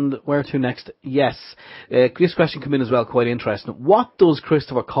where to next? Yes, this question came in as well, quite interesting. What does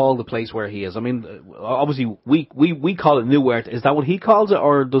Christopher call the place where he is? I mean, obviously we call it New Earth. Is that what he calls it,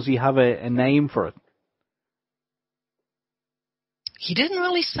 or does he have a name for it? He didn't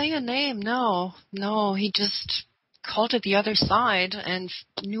really say a name. No, he just called it the other side and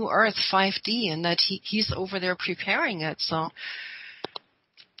New Earth 5D, and that he's over there preparing it. So.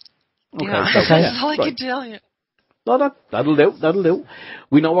 Okay, that's all I can tell you. No, that'll do.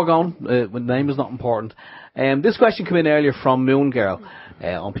 We know we're going. The name is not important. This question came in earlier from Moon Girl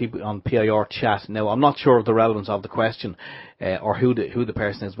on PIR chat. Now, I'm not sure of the relevance of the question or who the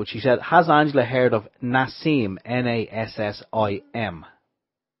person is, but she said, has Angela heard of Nassim, Nassim?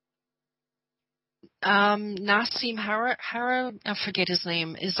 Nassim Hara, I forget his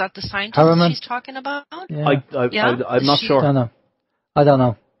name. Is that the scientist she's talking about? Yeah. I'm not sure. I don't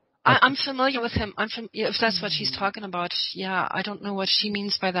know. I'm familiar with him. If that's what she's talking about, I don't know what she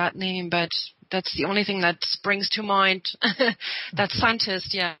means by that name, but that's the only thing that springs to mind. That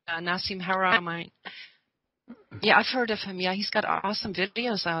scientist, Nassim Haramein. Yeah, I've heard of him. Yeah, he's got awesome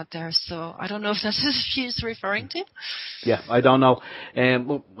videos out there, so I don't know if that's who she's referring to. Yeah, I don't know.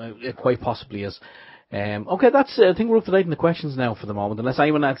 It quite possibly is. Okay, that's. I think we're up to date in the questions now for the moment. Unless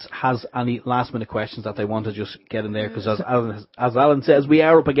anyone else has any last minute questions that they want to just get in there, because as Alan says, we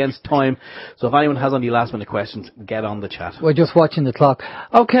are up against time. So if anyone has any last minute questions, get on the chat. We're just watching the clock.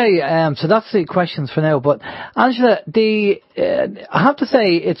 Okay, so that's the questions for now. But Angela, I have to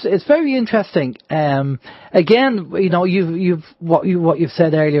say it's very interesting. Again, you've what you've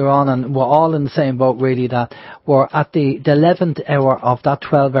said earlier on, and we're all in the same boat really, that we're at the 11th hour of that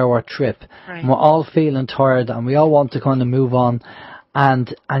 12-hour trip. Right. And we're all feeling tired, and we all want to kind of move on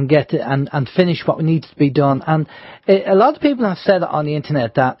and get it and finish what needs to be done. And a lot of people have said on the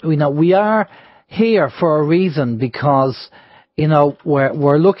internet that we are here for a reason, because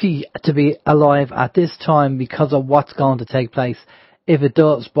we're lucky to be alive at this time because of what's going to take place if it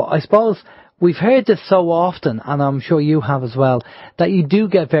does. But I suppose we've heard this so often, and I'm sure you have as well, that you do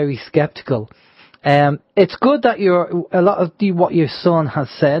get very skeptical. It's good that a lot of what your son has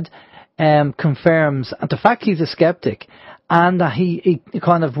said confirms, and the fact he's a skeptic, and that he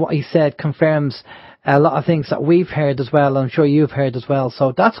kind of what he said confirms a lot of things that we've heard as well. I'm sure you've heard as well.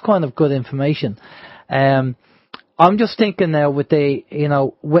 So that's kind of good information. I'm just thinking now with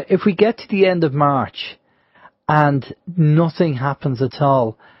if we get to the end of March and nothing happens at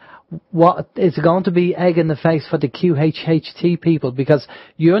all, what is going to be egg in the face for the QHHT people? Because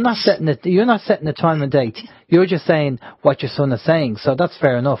you're not setting a time and date. You're just saying what your son is saying. So that's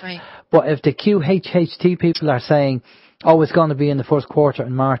fair enough. Right. But if the QHHT people are saying, it's going to be in the first quarter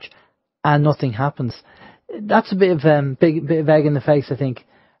in March, and nothing happens. That's a bit of bit of egg in the face, I think.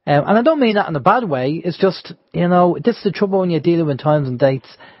 And I don't mean that in a bad way. It's just, this is the trouble when you're dealing with times and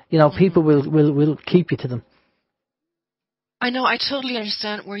dates. People will keep you to them. I know, I totally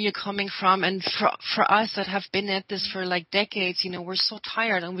understand where you're coming from, and for us that have been at this for like decades, we're so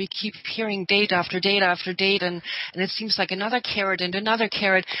tired, and we keep hearing date after date after date, and it seems like another carrot and another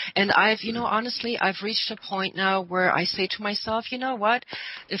carrot, and honestly, I've reached a point now where I say to myself, you know what,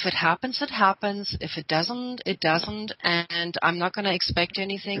 if it happens, it happens, if it doesn't, it doesn't, and I'm not going to expect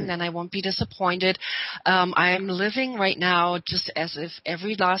anything, then I won't be disappointed. I'm living right now just as if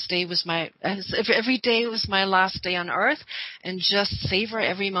every day was my last day on earth, and just savor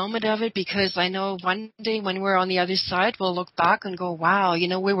every moment of it, because I know one day when we're on the other side, we'll look back and go, wow,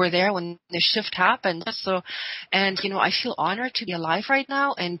 we were there when the shift happened. So, and, I feel honored to be alive right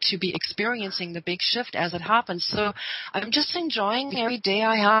now and to be experiencing the big shift as it happens. So I'm just enjoying every day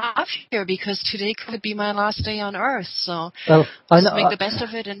I have here, because today could be my last day on earth. So just make the best of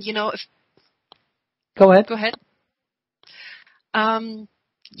it. And, Go ahead. Go ahead.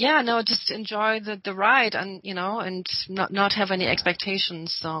 Just enjoy the ride, and and not have any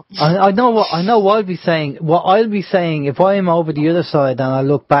expectations. So I know what I'll be saying. What I'll be saying if I am over the other side and I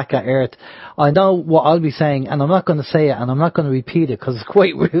look back at Earth, I know what I'll be saying, and I'm not going to say it, and I'm not going to repeat it because it's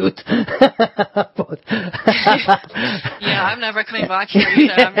quite rude. But yeah, I'm never coming back here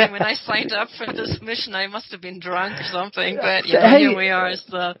either. I mean, when I signed up for this mission, I must have been drunk or something. But here we are.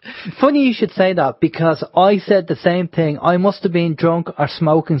 So funny you should say that, because I said the same thing. I must have been drunk or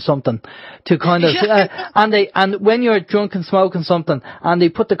smoking something to kind of and when you're drunk and smoking something, and they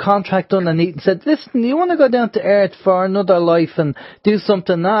put the contract underneath and said, listen, you want to go down to Earth for another life and do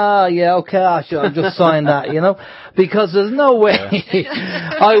something, I'll just sign that, because there's no way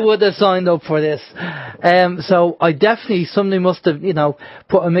I would have signed up for this. So I definitely, somebody must have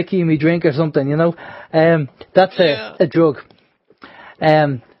put a Mickey in me drink or something, that's a drug.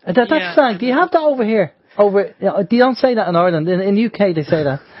 That's fine. Do you have that over here? You don't say that in Ireland. In the UK they say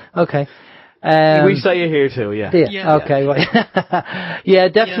that. Okay. We say it here too, yeah. Okay, right. Yeah,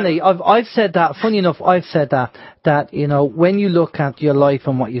 definitely. Yeah. I've said that. Funny enough, I've said that when you look at your life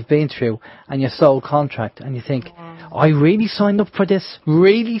and what you've been through and your soul contract, and you think, I really signed up for this?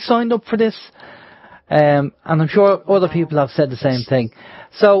 And I'm sure other people have said the same thing.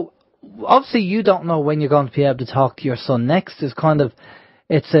 So, obviously you don't know when you're going to be able to talk to your son next.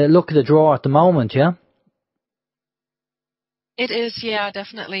 It's a look at the draw at the moment, yeah? It is, yeah,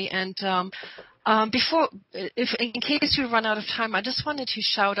 definitely. And in case we run out of time, I just wanted to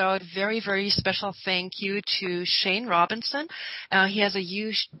shout out very, very special thank you to Shane Robinson. He has a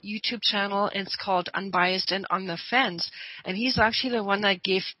YouTube channel. It's called Unbiased and On the Fence. And he's actually the one that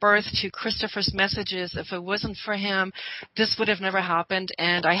gave birth to Christopher's messages. If it wasn't for him, this would have never happened.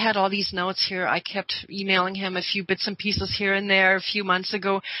 And I had all these notes here. I kept emailing him a few bits and pieces here and there a few months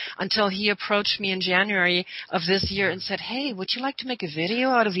ago, until he approached me in January of this year and said, hey, would you like to make a video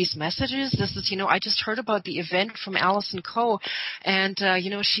out of these messages? This is, I just heard about the event from Alison Coe, and,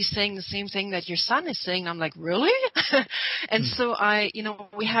 she's saying the same thing that your son is saying. I'm like, really? And so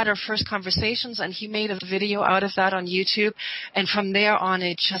we had our first conversations, and he made a video out of that on YouTube, and from there on,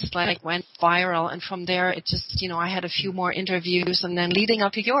 it just went viral, and from there, it just, I had a few more interviews, and then leading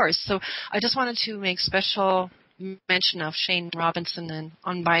up to yours. So I just wanted to make special mention of Shane Robinson and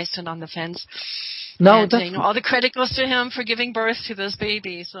Unbiased and On the Fence. No, and, all the credit goes to him for giving birth to this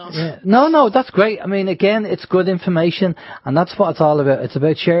baby. So yeah. No, that's great. I mean, again, it's good information, and that's what it's all about. It's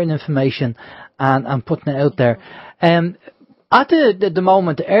about sharing information and putting it out there. At the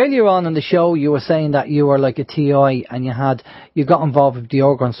moment, earlier on in the show, you were saying that you were like a TI and you got involved with the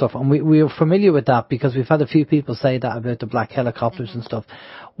organ stuff, and we are familiar with that because we've had a few people say that about the black helicopters and stuff.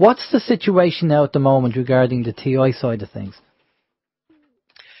 What's the situation now at the moment regarding the TI side of things?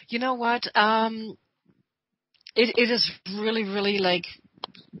 You know what? It is really, really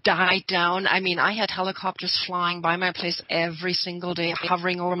died down. I mean, I had helicopters flying by my place every single day,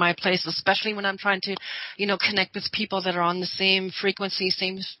 hovering over my place, especially when I'm trying to, connect with people that are on the same frequency,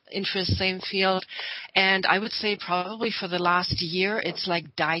 same interest, same field. And I would say probably for the last year, it's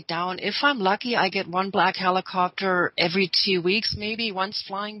died down. If I'm lucky, I get one black helicopter every 2 weeks, maybe once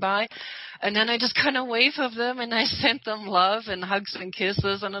flying by. And then I just kind of wave of them, and I sent them love and hugs and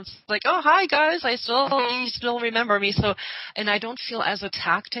kisses, and it's like, oh, hi guys, you still remember me. So, and I don't feel as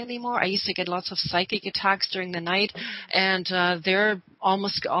attacked anymore. I used to get lots of psychic attacks during the night, and they're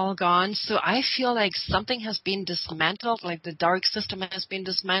almost all gone. So I feel like something has been dismantled, like the dark system has been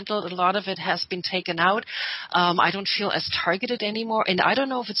dismantled. A lot of it has been taken out. I don't feel as targeted anymore. And I don't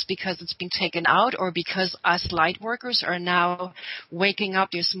know if it's because it's been taken out or because us light workers are now waking up.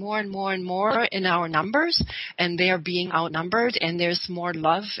 There's more and more and more in our numbers, and they are being outnumbered, and there's more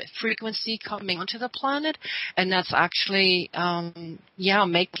love frequency coming onto the planet. And that's actually,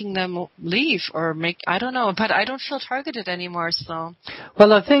 making them leave or I don't know, but I don't feel targeted anymore, so.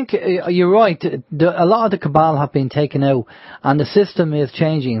 Well, I think you're right. A lot of the cabal have been taken out, and the system is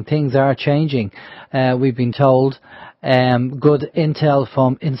changing. Things are changing. We've been told. Good intel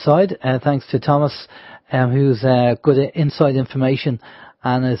from inside, thanks to Thomas, who's good at inside information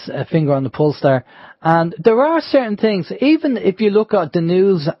and is a finger on the pulse there. And there are certain things, even if you look at the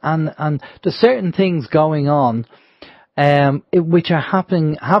news and there's certain things going on, which are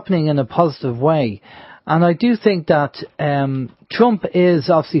happening in a positive way. And I do think that Trump is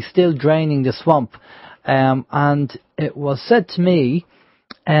obviously still draining the swamp. And it was said to me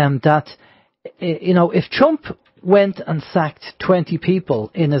that, if Trump went and sacked 20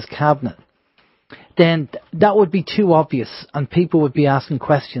 people in his cabinet, then that would be too obvious and people would be asking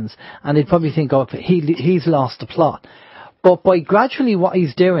questions and they'd probably think, oh, he's lost the plot. But by gradually what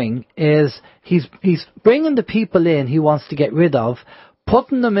he's doing is he's bringing the people in he wants to get rid of,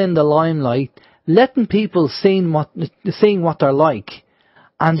 putting them in the limelight, letting people seeing what they're like,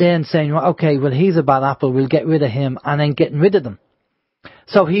 and then saying, well, okay, well, he's a bad apple, we'll get rid of him, and then getting rid of them.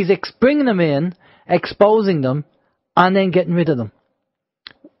 So he's bringing them in, exposing them, and then getting rid of them.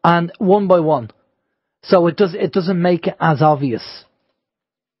 And one by one. So it doesn't make it as obvious.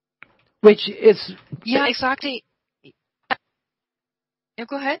 Which is... Yeah, exactly. Yeah,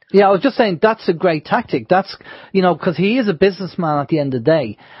 go ahead. Yeah, I was just saying that's a great tactic. That's, because he is a businessman at the end of the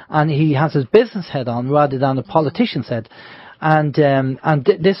day, and he has his business head on rather than a politician's head. And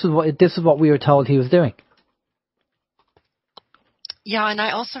this is what we were told he was doing. Yeah, and I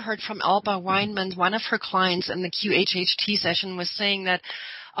also heard from Alba Weinman, one of her clients in the QHHT session was saying that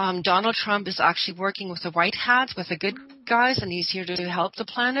Donald Trump is actually working with the white hats, with the good guys, and he's here to help the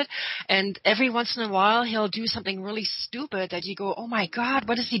planet. And every once in a while, he'll do something really stupid that you go, oh my God,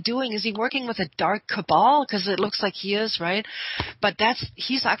 what is he doing? Is he working with a dark cabal? Because it looks like he is, right? But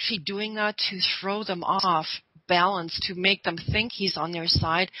he's actually doing that to throw them off balance, to make them think he's on their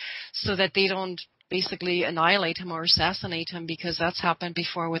side so that they don't basically annihilate him or assassinate him, because that's happened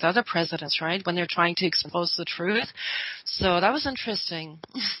before with other presidents, right? When they're trying to expose the truth. So that was interesting.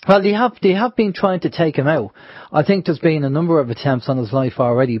 Well, they have been trying to take him out. I think there's been a number of attempts on his life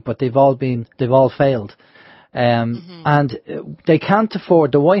already, but they've all failed. And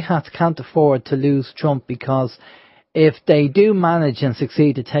the White Hats can't afford to lose Trump, because if they do manage and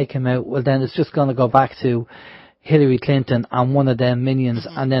succeed to take him out, well, then it's just going to go back to Hillary Clinton and one of them minions,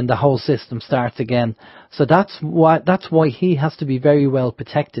 and then the whole system starts again. So that's why he has to be very well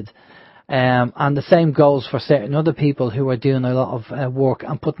protected. And the same goes for certain other people who are doing a lot of work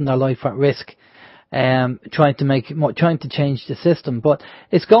and putting their life at risk, trying to change the system. But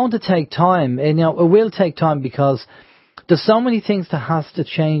it's going to take time, and it will take time, because there's so many things that has to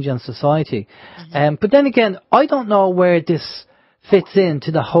change in society. But then again, I don't know where this fits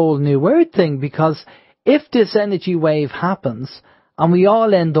into the whole New Earth thing, because if this energy wave happens and we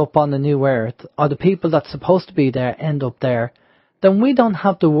all end up on the New Earth, or the people that's supposed to be there end up there, then we don't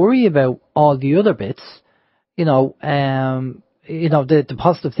have to worry about all the other bits, the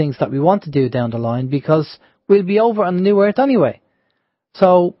positive things that we want to do down the line, because we'll be over on the New Earth anyway.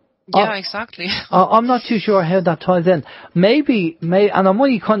 So yeah, exactly. I'm not too sure how that ties in. Maybe, and I'm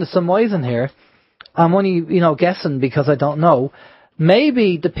only kind of surmising here. I'm only, guessing, because I don't know.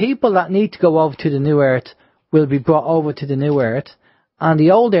 Maybe the people that need to go over to the New Earth will be brought over to the New Earth, and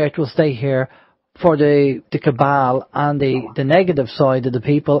the old Earth will stay here for the cabal and the negative side of the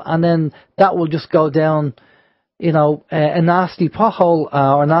people, and then that will just go down, a nasty pothole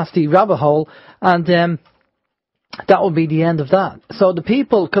or a nasty rabbit hole, and that will be the end of that. So the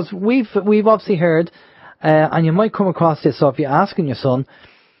people, because we've obviously heard, and you might come across this, so if you're asking your son,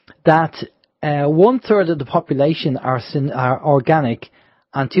 that 1/3 of the population are organic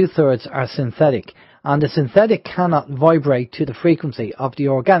and 2/3 are synthetic. And the synthetic cannot vibrate to the frequency of the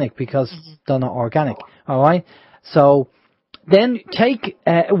organic, because they're not organic. Alright? So then take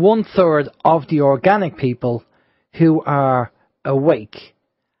 1/3 of the organic people who are awake,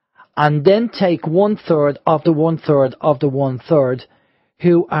 and then take 1/3 of the 1/3 of the 1/3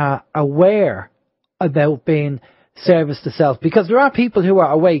 who are aware about being service to self, because there are people who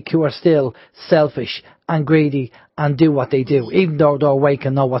are awake who are still selfish and greedy and do what they do, even though they're awake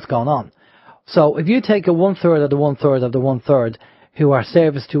and know what's going on. So if you take a 1/3 of the 1/3 of the 1/3 who are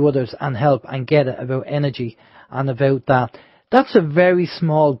service to others and help and get it about energy and about that. That's a very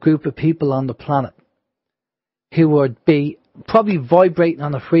small group of people on the planet who would be probably vibrating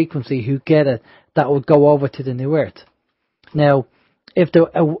on a frequency who get it, that would go over to the new earth. Now, if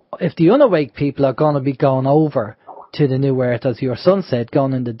the unawake people are going to be going over to the new earth, as your son said,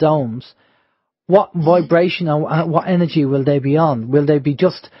 going in the domes, what vibration and what energy will they be on? Will they be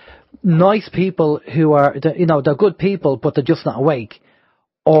just nice people who are, they're good people, but they're just not awake?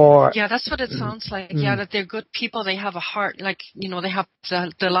 Or yeah, that's what it sounds like. Yeah, that they're good people. They have a heart, they have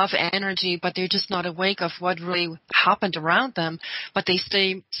the love energy, but they're just not awake of what really happened around them. But they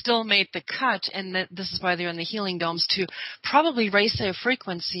still made the cut, and this is why they're in the healing domes, to probably raise their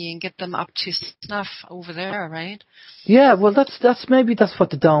frequency and get them up to snuff over there, right? Yeah, well, that's what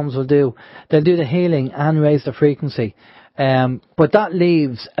the domes will do. They'll do the healing and raise the frequency. But that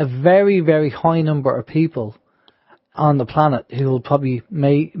leaves a very, very high number of people on the planet who will probably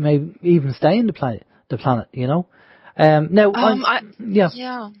may even stay in the planet, Yeah.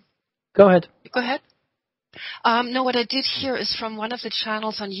 Go ahead. Go ahead. No, what I did hear is from one of the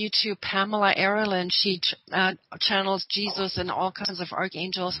channels on YouTube, Pamela Erilyn. She channels Jesus and all kinds of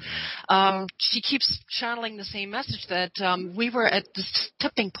archangels. She keeps channeling the same message that we were at this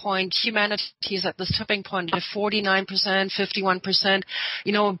tipping point. Humanity is at this tipping point of 49%, 51%,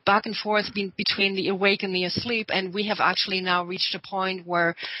 back and forth between the awake and the asleep. And we have actually now reached a point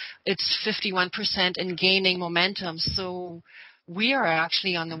where it's 51% and gaining momentum. So we are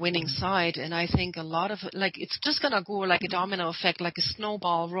actually on the winning side, and I think a lot of it's just going to go like a domino effect, like a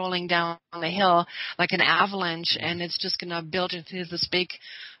snowball rolling down the hill, like an avalanche, and it's just going to build into this big,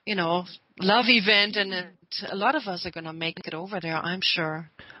 love event, and a lot of us are going to make it over there, I'm sure.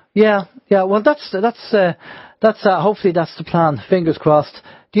 Yeah. Well, that's hopefully that's the plan. Fingers crossed.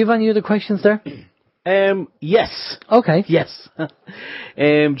 Do you have any other questions there? Yes. Okay. Yes.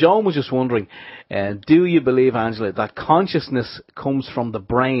 John was just wondering, do you believe, Angela, that consciousness comes from the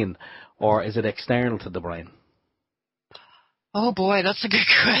brain, or is it external to the brain? Oh boy, that's a good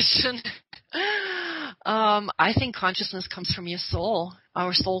question. I think consciousness comes from your soul,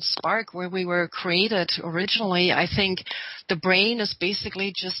 our soul spark, where we were created originally. I think the brain is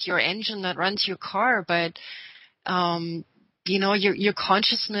basically just your engine that runs your car, but your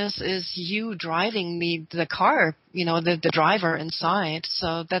consciousness is you driving the car, the driver inside.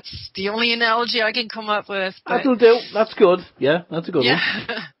 So that's the only analogy I can come up with. That'll do. That's good. Yeah, that's a good one.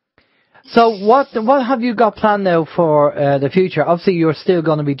 So what have you got planned now for the future? Obviously, you're still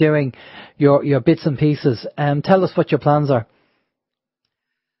going to be doing your bits and pieces. Tell us what your plans are.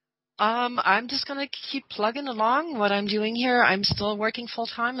 I'm just going to keep plugging along what I'm doing here. I'm still working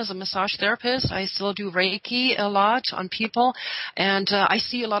full-time as a massage therapist. I still do Reiki a lot on people, and I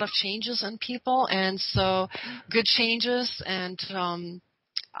see a lot of changes in people, and so good changes, and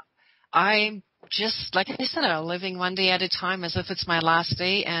I'm just, like I said, living one day at a time as if it's my last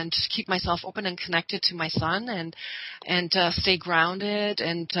day, and keep myself open and connected to my son, and stay grounded,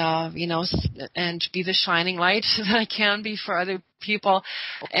 and and be the shining light that I can be for other people,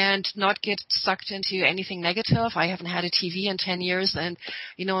 and not get sucked into anything negative. I haven't had a TV in 10 years, and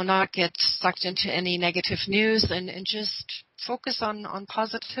not get sucked into any negative news, and just focus on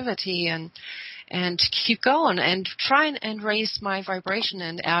positivity, and keep going, and try and raise my vibration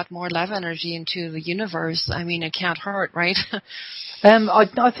and add more love energy into the universe. I mean, it can't hurt, right?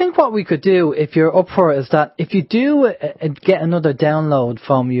 I think what we could do, if you're up for it, is that if you do get another download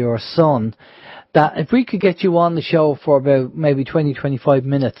from your son, that if we could get you on the show for about maybe 20-25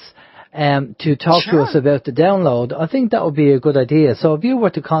 minutes to talk to us about the download, I think that would be a good idea. So if you were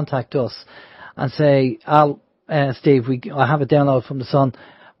to contact us and say, Steve, I have a download from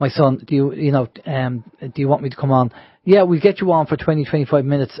my son, do you want me to come on? Yeah, we'll get you on for 20-25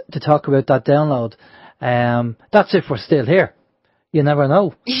 minutes to talk about that download. That's if we're still here. You never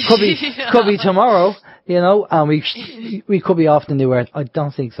know. Could be tomorrow, and we could be off the new earth. I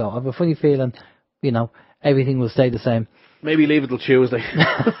don't think so. I have a funny feeling, everything will stay the same. Maybe leave it till Tuesday.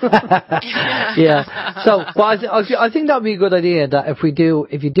 Yeah. So, but I think that would be a good idea, that if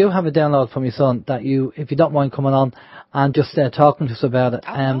you do have a download from your son, that if you don't mind coming on and just talking to us about it,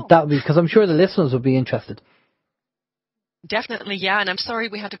 that would be, because I'm sure the listeners would be interested. Definitely, yeah, and I'm sorry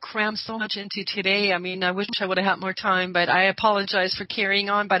we had to cram so much into today. I mean, I wish I would have had more time, but I apologize for carrying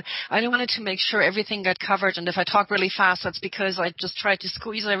on, but I wanted to make sure everything got covered, and if I talk really fast, that's because I just tried to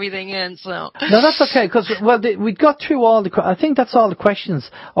squeeze everything in, so. No, that's okay, because, we got through I think that's all the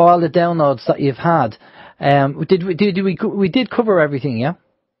questions, or all the downloads that you've had. We did cover everything, yeah?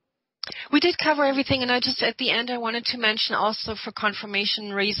 We did cover everything, and I just, at the end, I wanted to mention also for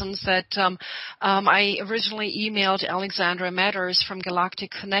confirmation reasons that I originally emailed Alexandra Matters from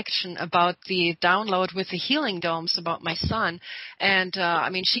Galactic Connection about the download with the healing domes about my son. And, I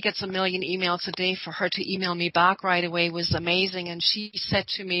mean, she gets a million emails a day. For her to email me back right away was amazing. And she said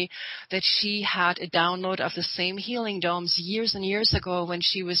to me that she had a download of the same healing domes years and years ago when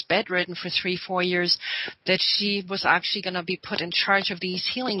she was bedridden for 3-4 years, that she was actually going to be put in charge of these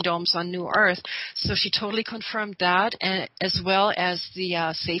healing domes on New Earth. So she totally confirmed that, and as well as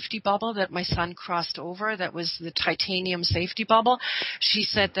the safety bubble that my son crossed over. That was the titanium safety bubble. She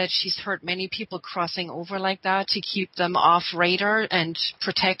said that she's heard many people crossing over like that to keep them off radar and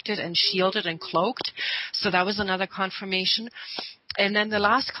protected and shielded and cloaked. So that was another confirmation. And then the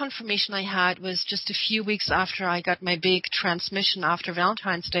last confirmation I had was just a few weeks after I got my big transmission after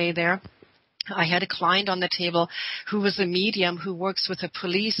Valentine's Day there. I had a client on the table who was a medium who works with the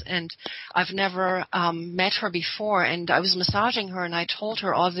police, and I've never met her before, and I was massaging her, and I told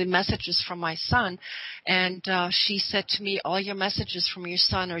her all the messages from my son, and she said to me, all your messages from your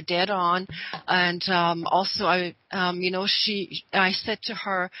son are dead on, and also I said to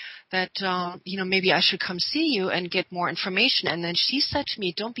her that, maybe I should come see you and get more information, and then she said to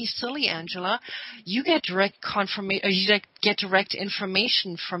me, don't be silly, Angela, you get direct get direct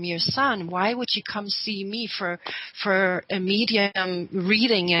information from your son. Why would you come see me for a medium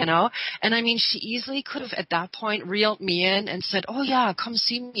reading, And I mean, she easily could have at that point reeled me in and said, oh yeah, come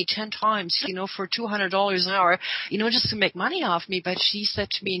see me 10 times, for $200 an hour, just to make money off me. But she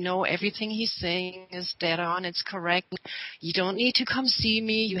said to me, no, everything he's saying is dead on. It's correct. You don't need to come see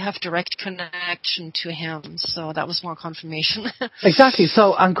me. You have direct connection to him. So that was more confirmation. Exactly.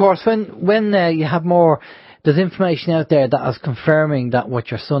 So, and of course, when you have more, there's information out there that is confirming that what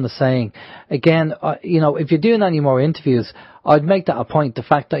your son is saying. Again, if you're doing any more interviews, I'd make that a point, the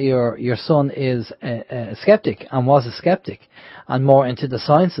fact that your son is a skeptic and was a skeptic and more into the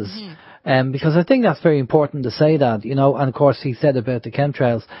sciences. Mm-hmm. Because I think that's very important to say that, and of course he said about the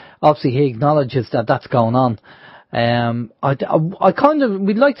chemtrails, obviously he acknowledges that that's going on.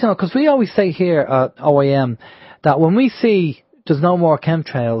 We'd like to know, because we always say here at OYM that when we see there's no more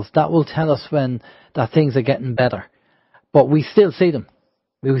chemtrails, that will tell us that things are getting better. But we still see them.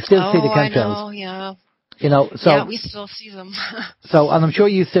 We still see the chemtrails. I know, yeah. Yeah, we still see them. And I'm sure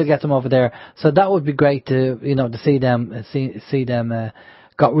you still get them over there. So that would be great to see them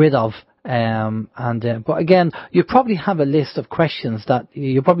got rid of. But again, you probably have a list of questions that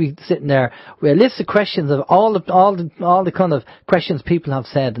you're probably sitting there with a list of questions of all the kind of questions people have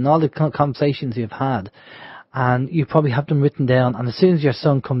said and all the kind of conversations you've had. And you probably have them written down, and as soon as your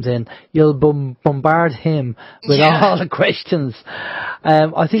son comes in, you'll bombard him with all the questions.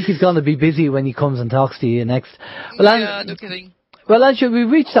 I think he's going to be busy when he comes and talks to you next. Well, no kidding. Well, Angela,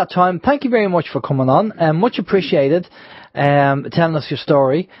 we've reached that time. Thank you very much for coming on. Much appreciated, telling us your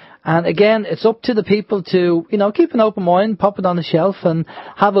story. And again, it's up to the people to, keep an open mind, pop it on the shelf and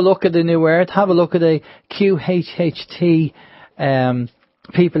have a look at the New Earth, have a look at the QHHT,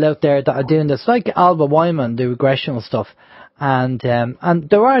 people out there that are doing this, like Alba Wyman, the regressional stuff, and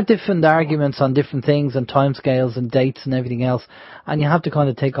there are different arguments on different things and timescales and dates and everything else, and you have to kind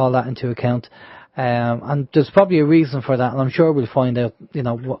of take all that into account. And there's probably a reason for that, and I'm sure we'll find out,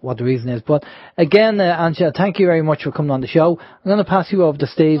 what the reason is. But again, Angela, thank you very much for coming on the show. I'm going to pass you over to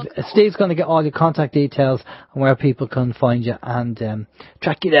Steve. Steve's going to get all your contact details and where people can find you and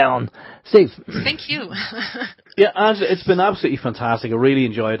track you down. Steve. Thank you. Yeah, Angela, it's been absolutely fantastic. I really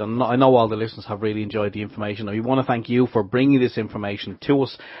enjoyed it, and I know all the listeners have really enjoyed the information. And we want to thank you for bringing this information to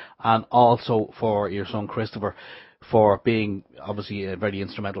us, and also for your son Christopher for being obviously a very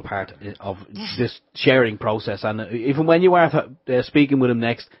instrumental part of this sharing process. And even when you are speaking with him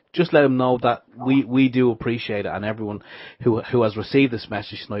next, just let him know that we do appreciate it, and everyone who has received this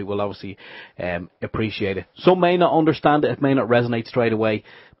message tonight will obviously appreciate it. Some may not understand it, it may not resonate straight away,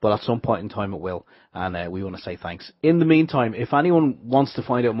 but at some point in time it will, and we want to say thanks. In the meantime, if anyone wants to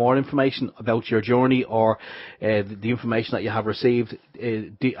find out more information about your journey or the information that you have received,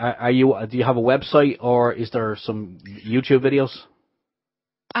 do you have a website, or is there some YouTube videos?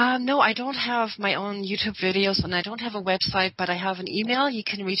 No, I don't have my own YouTube videos, and I don't have a website, but I have an email. You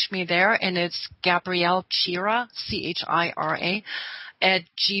can reach me there, and it's Gabrielle Chira, Chira,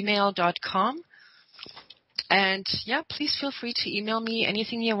 @gmail.com. And yeah, please feel free to email me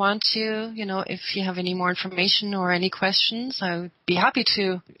anything you want to, if you have any more information or any questions, I would be happy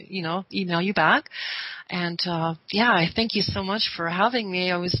to, email you back. And I thank you so much for having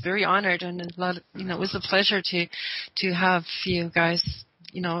me. I was very honored, and it was a pleasure to have you guys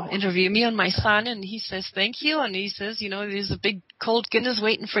interview me on my son, and he says thank you, and he says, there's a big cold Guinness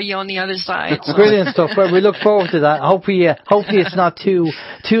waiting for you on the other side. So. Brilliant stuff. Well, we look forward to that. Hopefully it's not too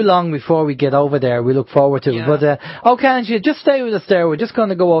long before we get over there. We look forward to it. But okay, Angie, just stay with us there. We're just going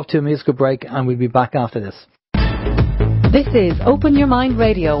to go off to a musical break, and we'll be back after this. This is Open Your Mind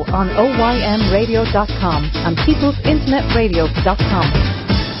Radio on OYMradio.com and peoplesinternetradio.com.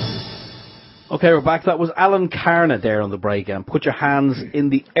 Okay, we're back. That was Alan Carna there on the break. And Put Your Hands in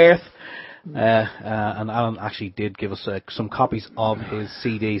the Earth. And Alan actually did give us some copies of his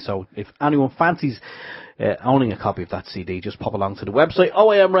CD. So if anyone fancies owning a copy of that CD, just pop along to the website,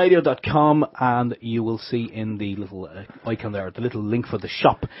 OYMradio.com, and you will see in the little icon there, the little link for the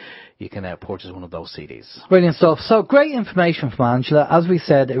shop, you can purchase one of those CDs. Brilliant stuff. So great information from Angela. As we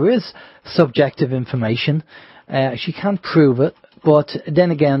said, there is subjective information. She can't prove it. But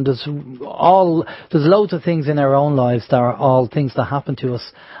then again, there's loads of things in our own lives that are all things that happen to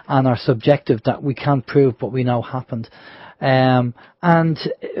us and are subjective that we can't prove, but we know happened. And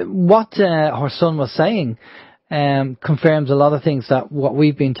what her son was saying confirms a lot of things that what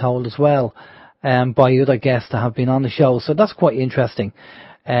we've been told as well by other guests that have been on the show. So that's quite interesting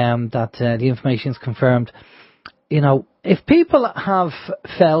that the information is confirmed. If people have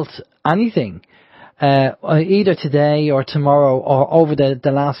felt anything, either today or tomorrow or over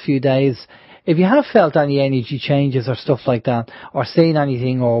the last few days, if you have felt any energy changes or stuff like that, or seen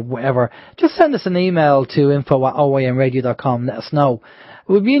anything or whatever, just send us an email to info@oymradio.com. Let us know.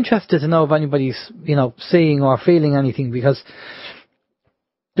 We'd be interested to know if anybody's, seeing or feeling anything, because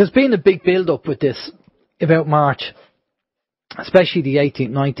there's been a big build-up with this about March, especially the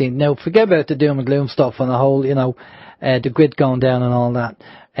 18th, 19th. Now, forget about the doom and gloom stuff and the whole, the grid going down and all that.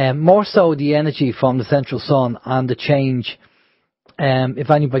 More so the energy from the central sun and the change. If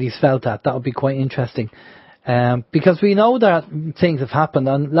anybody's felt that would be quite interesting. Because we know that things have happened.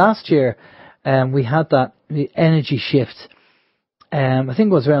 And last year, we had that energy shift. I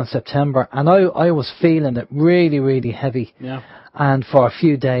think it was around September. And I was feeling it really, really heavy. Yeah. And for a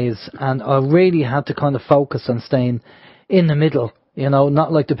few days. And I really had to kind of focus on staying in the middle.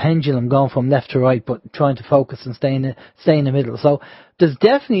 Not like the pendulum going from left to right, but trying to focus and stay in the middle. So there's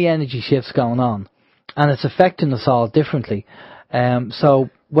definitely energy shifts going on, and it's affecting us all differently. So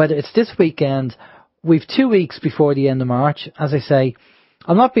whether it's this weekend, we've 2 weeks before the end of March. As I say,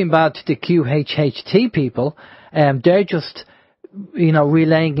 I'm not being bad to the QHHT people. They're just,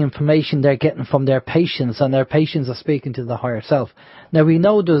 relaying information they're getting from their patients, and their patients are speaking to the higher self. Now we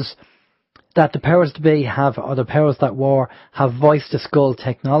know that the powers to be have, or the powers that were, have voice to skull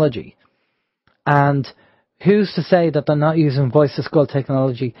technology. And who's to say that they're not using voice to skull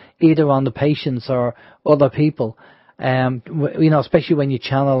technology either on the patients or other people? Especially when you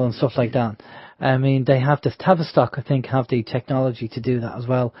channel and stuff like that. I mean, they have to have a stock, I think, have the technology to do that as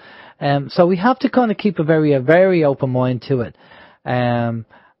well. So we have to kind of keep a very open mind to it. Again,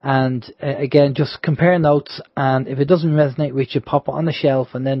 just compare notes, and if it doesn't resonate with you, pop it on the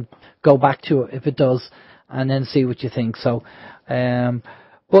shelf and then go back to it if it does, and then see what you think. So,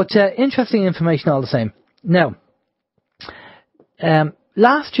 but interesting information all the same. Now,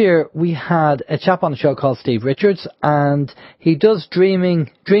 last year we had a chap on the show called Steve Richards, and he does dream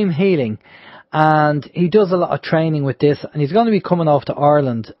healing, and he does a lot of training with this, and he's going to be coming off to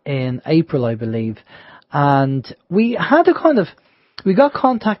Ireland in April, I believe. And we got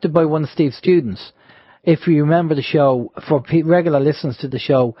contacted by one of Steve's students, if you remember the show, for regular listeners to the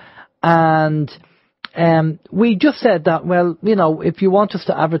show. And we just said that, well, if you want us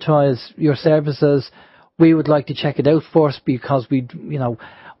to advertise your services, we would like to check it out first, because we don't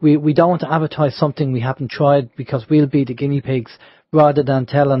want to advertise something we haven't tried, because we'll be the guinea pigs, rather than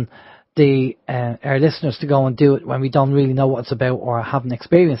telling our listeners to go and do it when we don't really know what it's about or haven't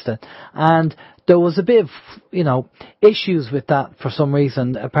experienced it. And there was a bit of, issues with that for some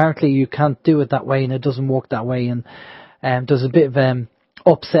reason. Apparently you can't do it that way, and it doesn't work that way, and there's a bit of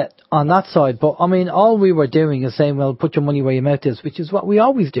upset on that side. But I mean, all we were doing is saying, well, put your money where your mouth is, which is what we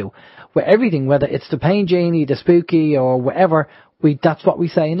always do with everything, whether it's the pain genie, the spooky, or whatever. That's what we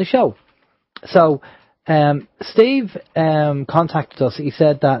say in the show. So Steve contacted us. He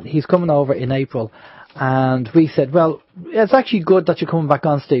said that he's coming over in April, and we said, well, it's actually good that you're coming back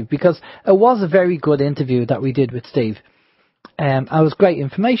on, Steve, because it was a very good interview that we did with Steve. It was great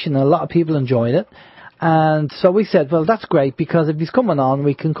information, and a lot of people enjoyed it. And so we said, well, that's great, because if he's coming on,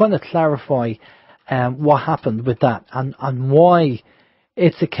 we can kind of clarify what happened with that, and why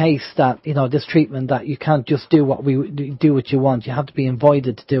it's a case that, this treatment, that you can't just do what you want. You have to be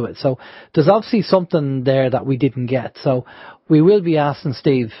invited to do it. So there's obviously something there that we didn't get. So we will be asking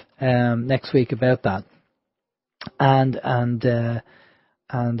Steve next week about that. And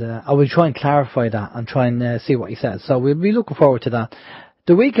And I will try and clarify that and try and see what he says. So we'll be looking forward to that.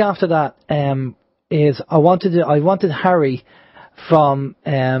 The week after that is I wanted Harry from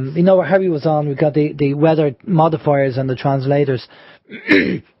where Harry was on. We got the weather modifiers and the translators,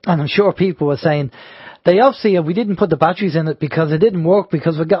 and I'm sure people were saying they obviously we didn't put the batteries in it because it didn't work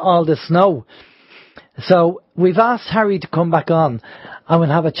because we got all this snow. So we've asked Harry to come back on and we'll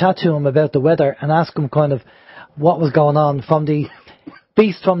have a chat to him about the weather and ask him kind of what was going on from the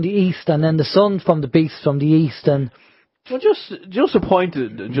beast from the east and then the sun from the beast from the east. And well, just a point,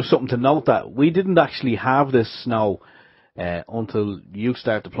 just something to note that we didn't actually have this snow until you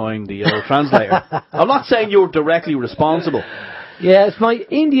start deploying the translator. I'm not saying you were directly responsible. Yeah, it's my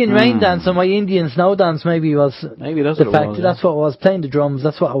Indian rain dance and my Indian snow dance maybe that's the fact. What it was, yeah. That's what it was. Playing the drums,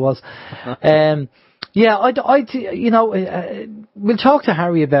 that's what it was. We'll talk to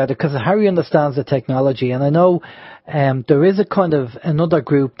Harry about it because Harry understands the technology, and I know there is a kind of another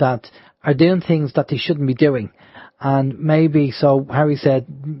group that are doing things that they shouldn't be doing, and maybe so. Harry said,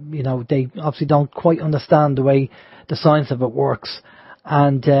 they obviously don't quite understand the way the science of it works.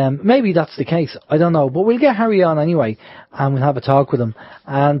 And maybe that's the case. I don't know. But we'll get Harry on anyway and we'll have a talk with him.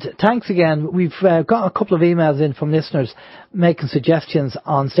 And thanks again. We've got a couple of emails in from listeners making suggestions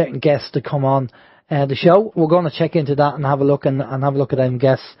on certain guests to come on the show. We're going to check into that and have a look and have a look at them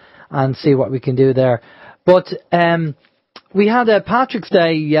guests and see what we can do there. But we had Patrick's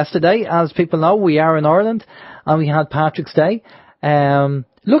Day yesterday. As people know, we are in Ireland and we had Patrick's Day.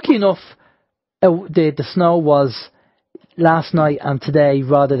 Lucky enough, the snow was last night and today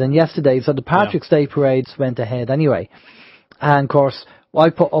rather than yesterday, so the Patrick's Day parades went ahead anyway. And of course I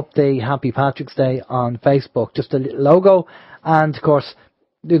put up the Happy Patrick's Day on Facebook, just a little logo, and of course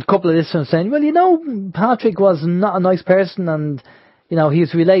there's a couple of listeners saying, well, Patrick was not a nice person and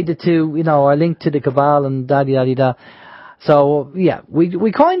he's related to or linked to the cabal and da-di-da-di-da. So yeah,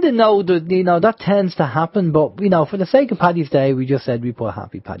 we kind of know that that tends to happen, but for the sake of Paddy's Day, we just said we put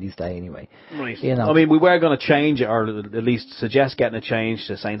Happy Paddy's Day anyway. Right. I mean, we were going to change it, or at least suggest getting it changed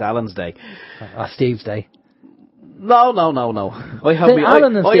to St. Alan's Day. Steve's Day. No. I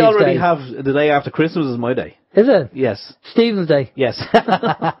already Day. have the day after Christmas is my day. Is it? Yes. Stephen's Day. Yes.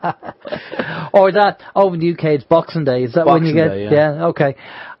 Or that over in the UK it's Boxing Day. Is that Boxing when you get? Day, yeah. Okay.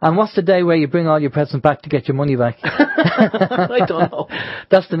 And what's the day where you bring all your presents back to get your money back? I don't know.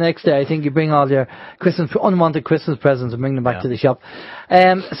 That's the next day. I think you bring all your unwanted Christmas presents and bring them back to the shop.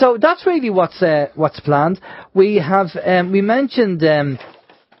 So that's really what's planned. We have we mentioned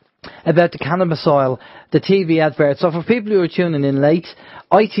about the cannabis oil, the TV advert. So for people who are tuning in late,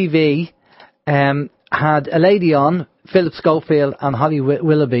 ITV had a lady on, Philip Schofield and Holly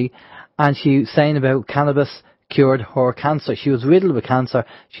Willoughby, and she was saying about cannabis cured her cancer. She was riddled with cancer.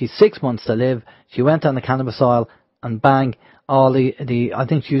 She's 6 months to live. She went on the cannabis oil and bang, all the I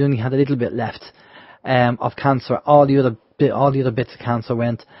think she only had a little bit left of cancer. All the other bits of cancer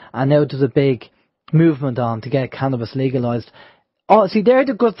went, and now there's a big movement on to get cannabis legalised. Oh, see, they're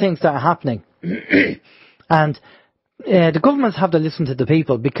the good things that are happening. And the governments have to listen to the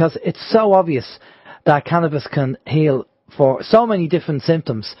people because it's so obvious that cannabis can heal for so many different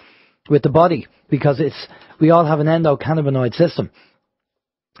symptoms with the body because we all have an endocannabinoid system.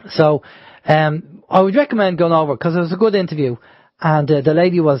 So I would recommend going over because it was a good interview. And the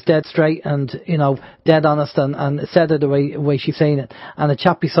lady was dead straight and, dead honest and said it the way she's saying it. And the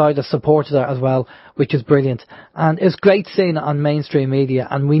chap beside her supported her as well, which is brilliant. And it's great seeing it on mainstream media.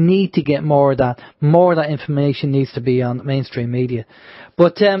 And we need to get more of that. More of that information needs to be on mainstream media.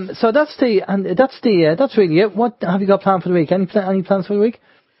 But, so that's really it. What have you got planned for the week? Any plans for the week?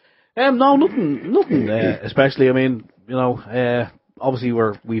 No, nothing, especially, I mean, obviously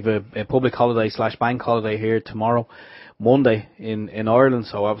we've a public holiday / bank holiday here tomorrow. Monday in Ireland,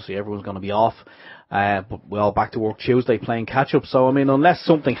 so obviously everyone's going to be off. But we're all back to work Tuesday playing catch up. So I mean, unless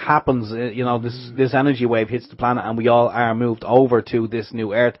something happens, this energy wave hits the planet and we all are moved over to this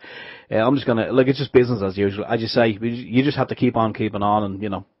new Earth, I'm just gonna it's just business as usual. I just say you just have to keep on keeping on,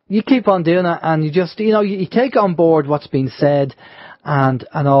 and you keep on doing it, and you just you take on board what's been said, and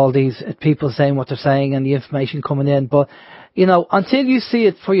all these people saying what they're saying and the information coming in. But until you see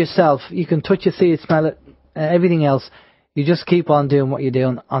it for yourself, you can touch it, see it, smell it, everything else. You just keep on doing what you're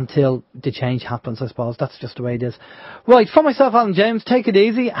doing until the change happens, I suppose. That's just the way it is. Right, for myself, Alan James, take it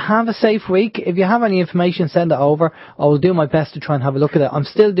easy. Have a safe week. If you have any information, send it over. I will do my best to try and have a look at it. I'm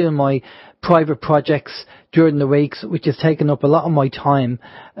still doing my private projects during the weeks, which is taking up a lot of my time.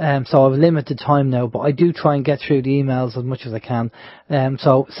 So I've limited time now, but I do try and get through the emails as much as I can.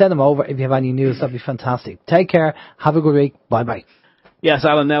 So send them over if you have any news. That'd be fantastic. Take care. Have a good week. Bye-bye. Yes,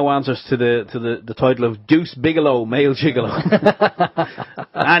 Alan now answers to the title of Deuce Bigelow, male gigolo.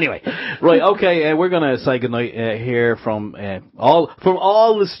 Anyway, right, okay, we're gonna say goodnight here from all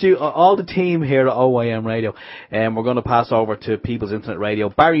the team here at OYM Radio, and we're gonna pass over to People's Internet Radio.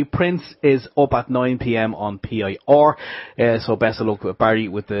 Barry Prince is up at 9 p.m. on PIR, so best of luck with Barry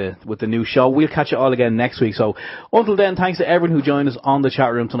with the new show. We'll catch you all again next week. So until then, thanks to everyone who joined us on the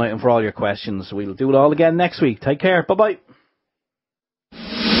chat room tonight and for all your questions. We'll do it all again next week. Take care. Bye bye.